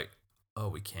over, he's like, oh,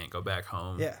 we can't go back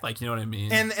home. Yeah. Like, you know what I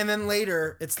mean? And then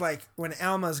later, it's like when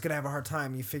Alma's gonna have a hard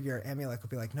time, you figure Amulek will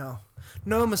be like, no,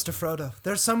 Mr. Frodo,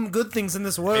 there's some good things in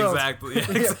this world. Exactly.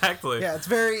 Yeah, exactly. Yeah, it's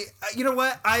very. You know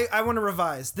what? I want to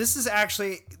revise. This is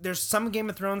actually there's some Game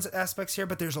of Thrones aspects here,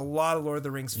 but there's a lot of Lord of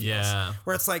the Rings feels. Yeah.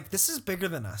 Where it's like this is bigger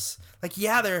than us. Like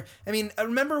they're. I mean, I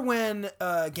remember when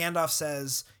Gandalf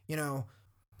says, you know,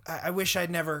 I wish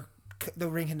I'd never. The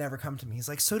ring had never come to me. He's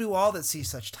like, so do all that see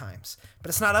such times, but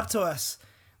it's not up to us.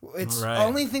 It's Right.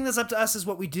 only thing that's up to us is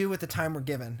what we do with the time we're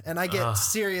given. And I get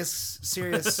serious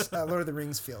Lord of the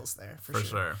Rings feels there for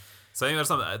sure. So I think there's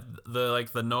something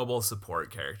the noble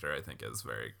support character I think is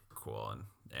very cool, and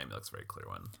Amulek's a very clear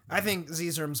one. I think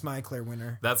Zizrum's my clear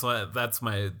winner. That's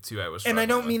my 2 I was. And I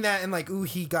don't struggling mean that in like, ooh,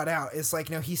 he got out. It's like,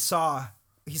 no, he saw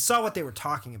what they were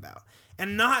talking about.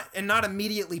 And not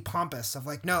immediately pompous of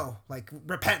like, no, like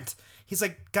repent. He's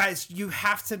like, guys, you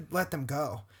have to let them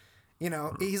go. You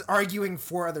know, he's arguing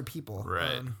for other people.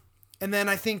 Right. And then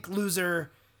I think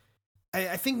loser,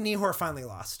 I think Nihor finally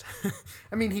lost.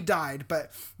 I mean, he died,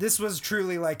 but this was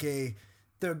truly like the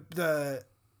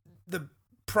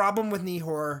problem with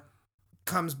Nihor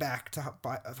comes back to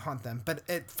haunt them, but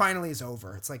it finally is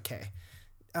over. It's like, okay,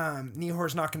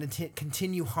 Nihor's not going to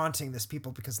continue haunting this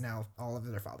people because now all of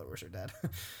their followers are dead.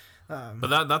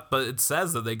 but it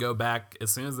says that they go back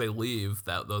as soon as they leave.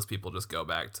 That those people just go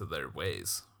back to their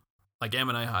ways. Like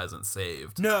Ammonihah isn't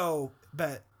saved. No,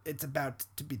 but it's about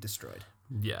to be destroyed.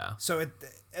 Yeah. So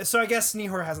I guess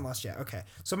Nihor hasn't lost yet. Okay,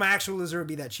 so my actual loser would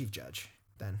be that chief judge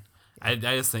then. I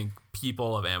just think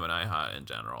people of Ammonihah in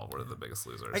general were the biggest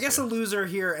losers. I guess here. a loser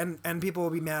here, and people will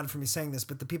be mad for me saying this,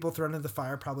 but the people thrown into the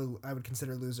fire probably I would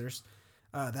consider losers.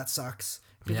 That sucks.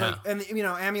 People Yeah. like, and you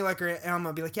know, Amulek or Alma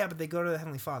would be like, yeah, but they go to the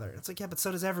Heavenly Father. It's like, yeah, but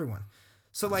so does everyone.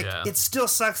 So like, it still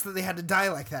sucks that they had to die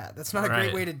like that. That's not a great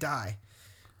Right. way to die.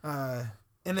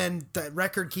 And then the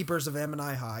record keepers of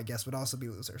Ammonihah, I guess, would also be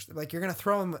losers. They're like, you're gonna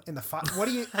throw them in the fire. What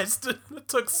do you? It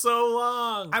took so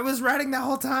long. I was writing that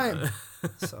whole time.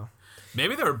 So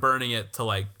Maybe they were burning it to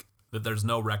like that. There's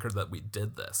no record that we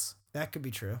did this. that could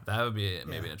be true. That would be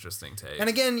maybe an interesting take. And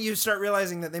again, you start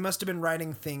realizing that they must have been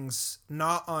writing things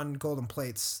not on golden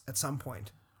plates at some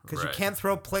point. Because you Right. can't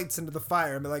throw plates into the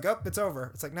fire and be like, oh, it's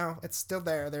over. It's like, no, it's still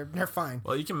there. They're fine.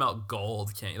 Well, you can melt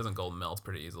gold, can't you? Doesn't gold melt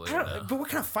pretty easily? I don't, but what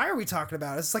kind of fire are we talking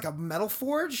about? Is this like a metal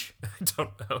forge? I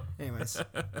don't know. Anyways.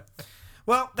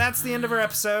 Well, that's the end of our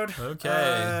episode.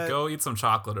 Okay, go eat some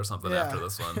chocolate or something yeah. after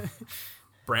this one.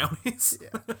 Brownies?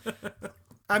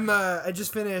 I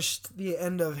just finished the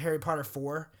end of Harry Potter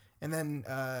 4 and then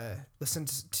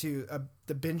listened to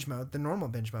the binge mode, the normal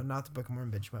binge mode, not the Book of Mormon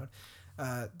binge mode.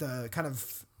 The kind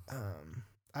of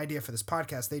idea for this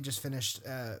podcast, they just finished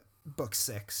book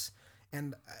 6.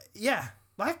 And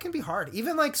life can be hard.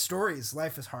 Even like stories,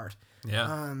 life is hard.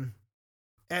 Yeah.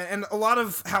 And a lot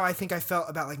of how I think I felt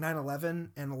about like 9/11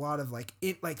 and a lot of like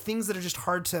things that are just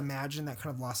hard to imagine, that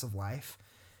kind of loss of life,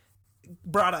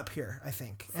 brought up here, I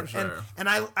think. For sure. And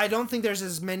I don't think there's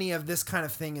as many of this kind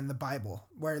of thing in the Bible,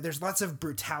 where there's lots of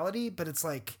brutality, but it's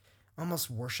like almost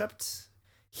worshipped.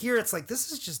 Here it's like,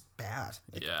 this is just bad.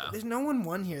 Like, Yeah. There's no one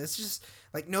won here. It's just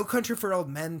like No Country for Old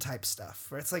Men type stuff,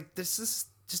 where it's like, this is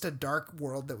just a dark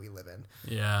world that we live in.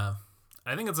 Yeah.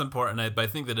 I think it's important, but I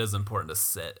think that it is important to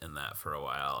sit in that for a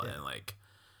while. And like,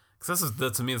 because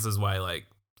to me, this is why like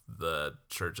the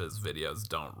church's videos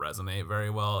don't resonate very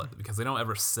well, because they don't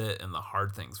ever sit in the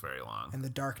hard things very long. And the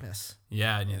darkness.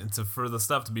 Yeah. And so for the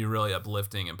stuff to be really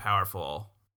uplifting and powerful,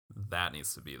 that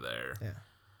needs to be there. Yeah.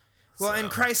 Well, So-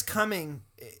 and Christ coming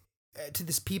to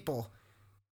this people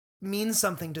means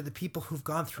something to the people who've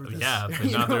gone through this. Yeah,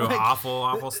 they've gone through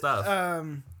awful stuff.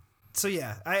 So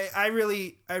yeah, I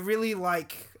really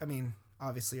like, I mean,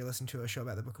 obviously you're listening to a show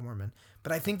about the Book of Mormon,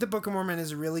 but I think the Book of Mormon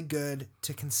is really good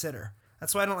to consider.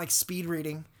 That's why I don't like speed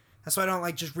reading. That's why I don't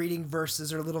like just reading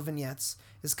verses or little vignettes,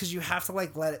 is because you have to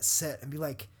like let it sit and be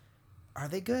like, are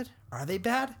they good? Are they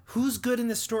bad? Who's good in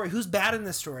this story? Who's bad in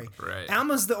this story? Right.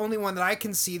 Alma's the only one that I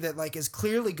can see that like is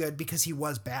clearly good because he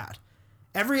was bad.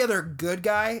 Every other good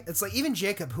guy, it's like even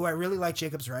Jacob, who I really like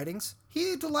Jacob's writings,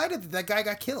 he delighted that guy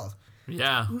got killed.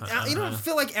 Yeah. You don't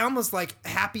feel like Alma's like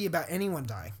happy about anyone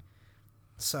dying.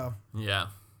 So Yeah.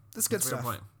 that's good That's a good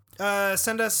stuff. point.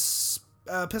 Send us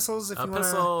epistles if you want to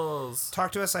Epistles.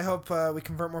 talk to us. I hope we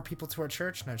convert more people to our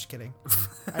church. No, just kidding.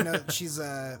 I know she's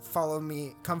come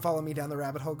follow me down the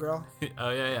rabbit hole, girl. Oh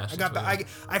yeah.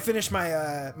 I finished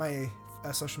my my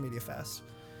social media fast.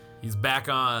 He's back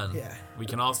on. Yeah. We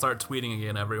can all start tweeting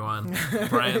again, everyone.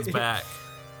 Brian's back.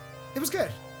 It was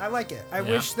good. I like it. I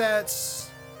Yeah. wish that.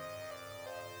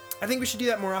 I think we should do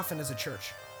that more often as a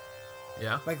church,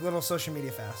 Yeah. like little social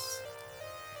media fasts.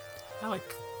 I like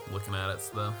looking at it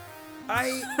though.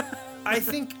 I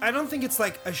don't think it's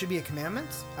like it should be a commandment.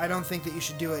 I don't think that you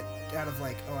should do it out of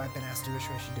like, oh, I've been asked to do it,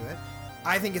 so I should do it.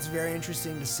 I think it's very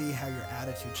interesting to see how your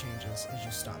attitude changes as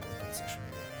you stop looking at social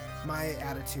media. My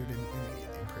attitude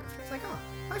immediately improved. It's like, oh,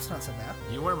 life's not so bad.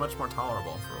 You were much more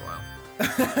tolerable for a while.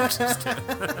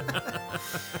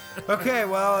 Okay,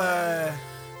 well,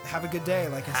 have a good day,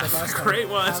 like I said Have a last time. great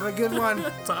one. Have a good one.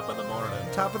 Top of the morning.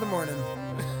 Top of the morning.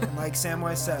 And like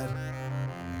Samwise said,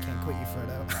 can't quit you,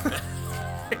 Frodo.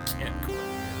 I can't quit.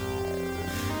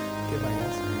 Goodbye,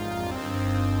 guys.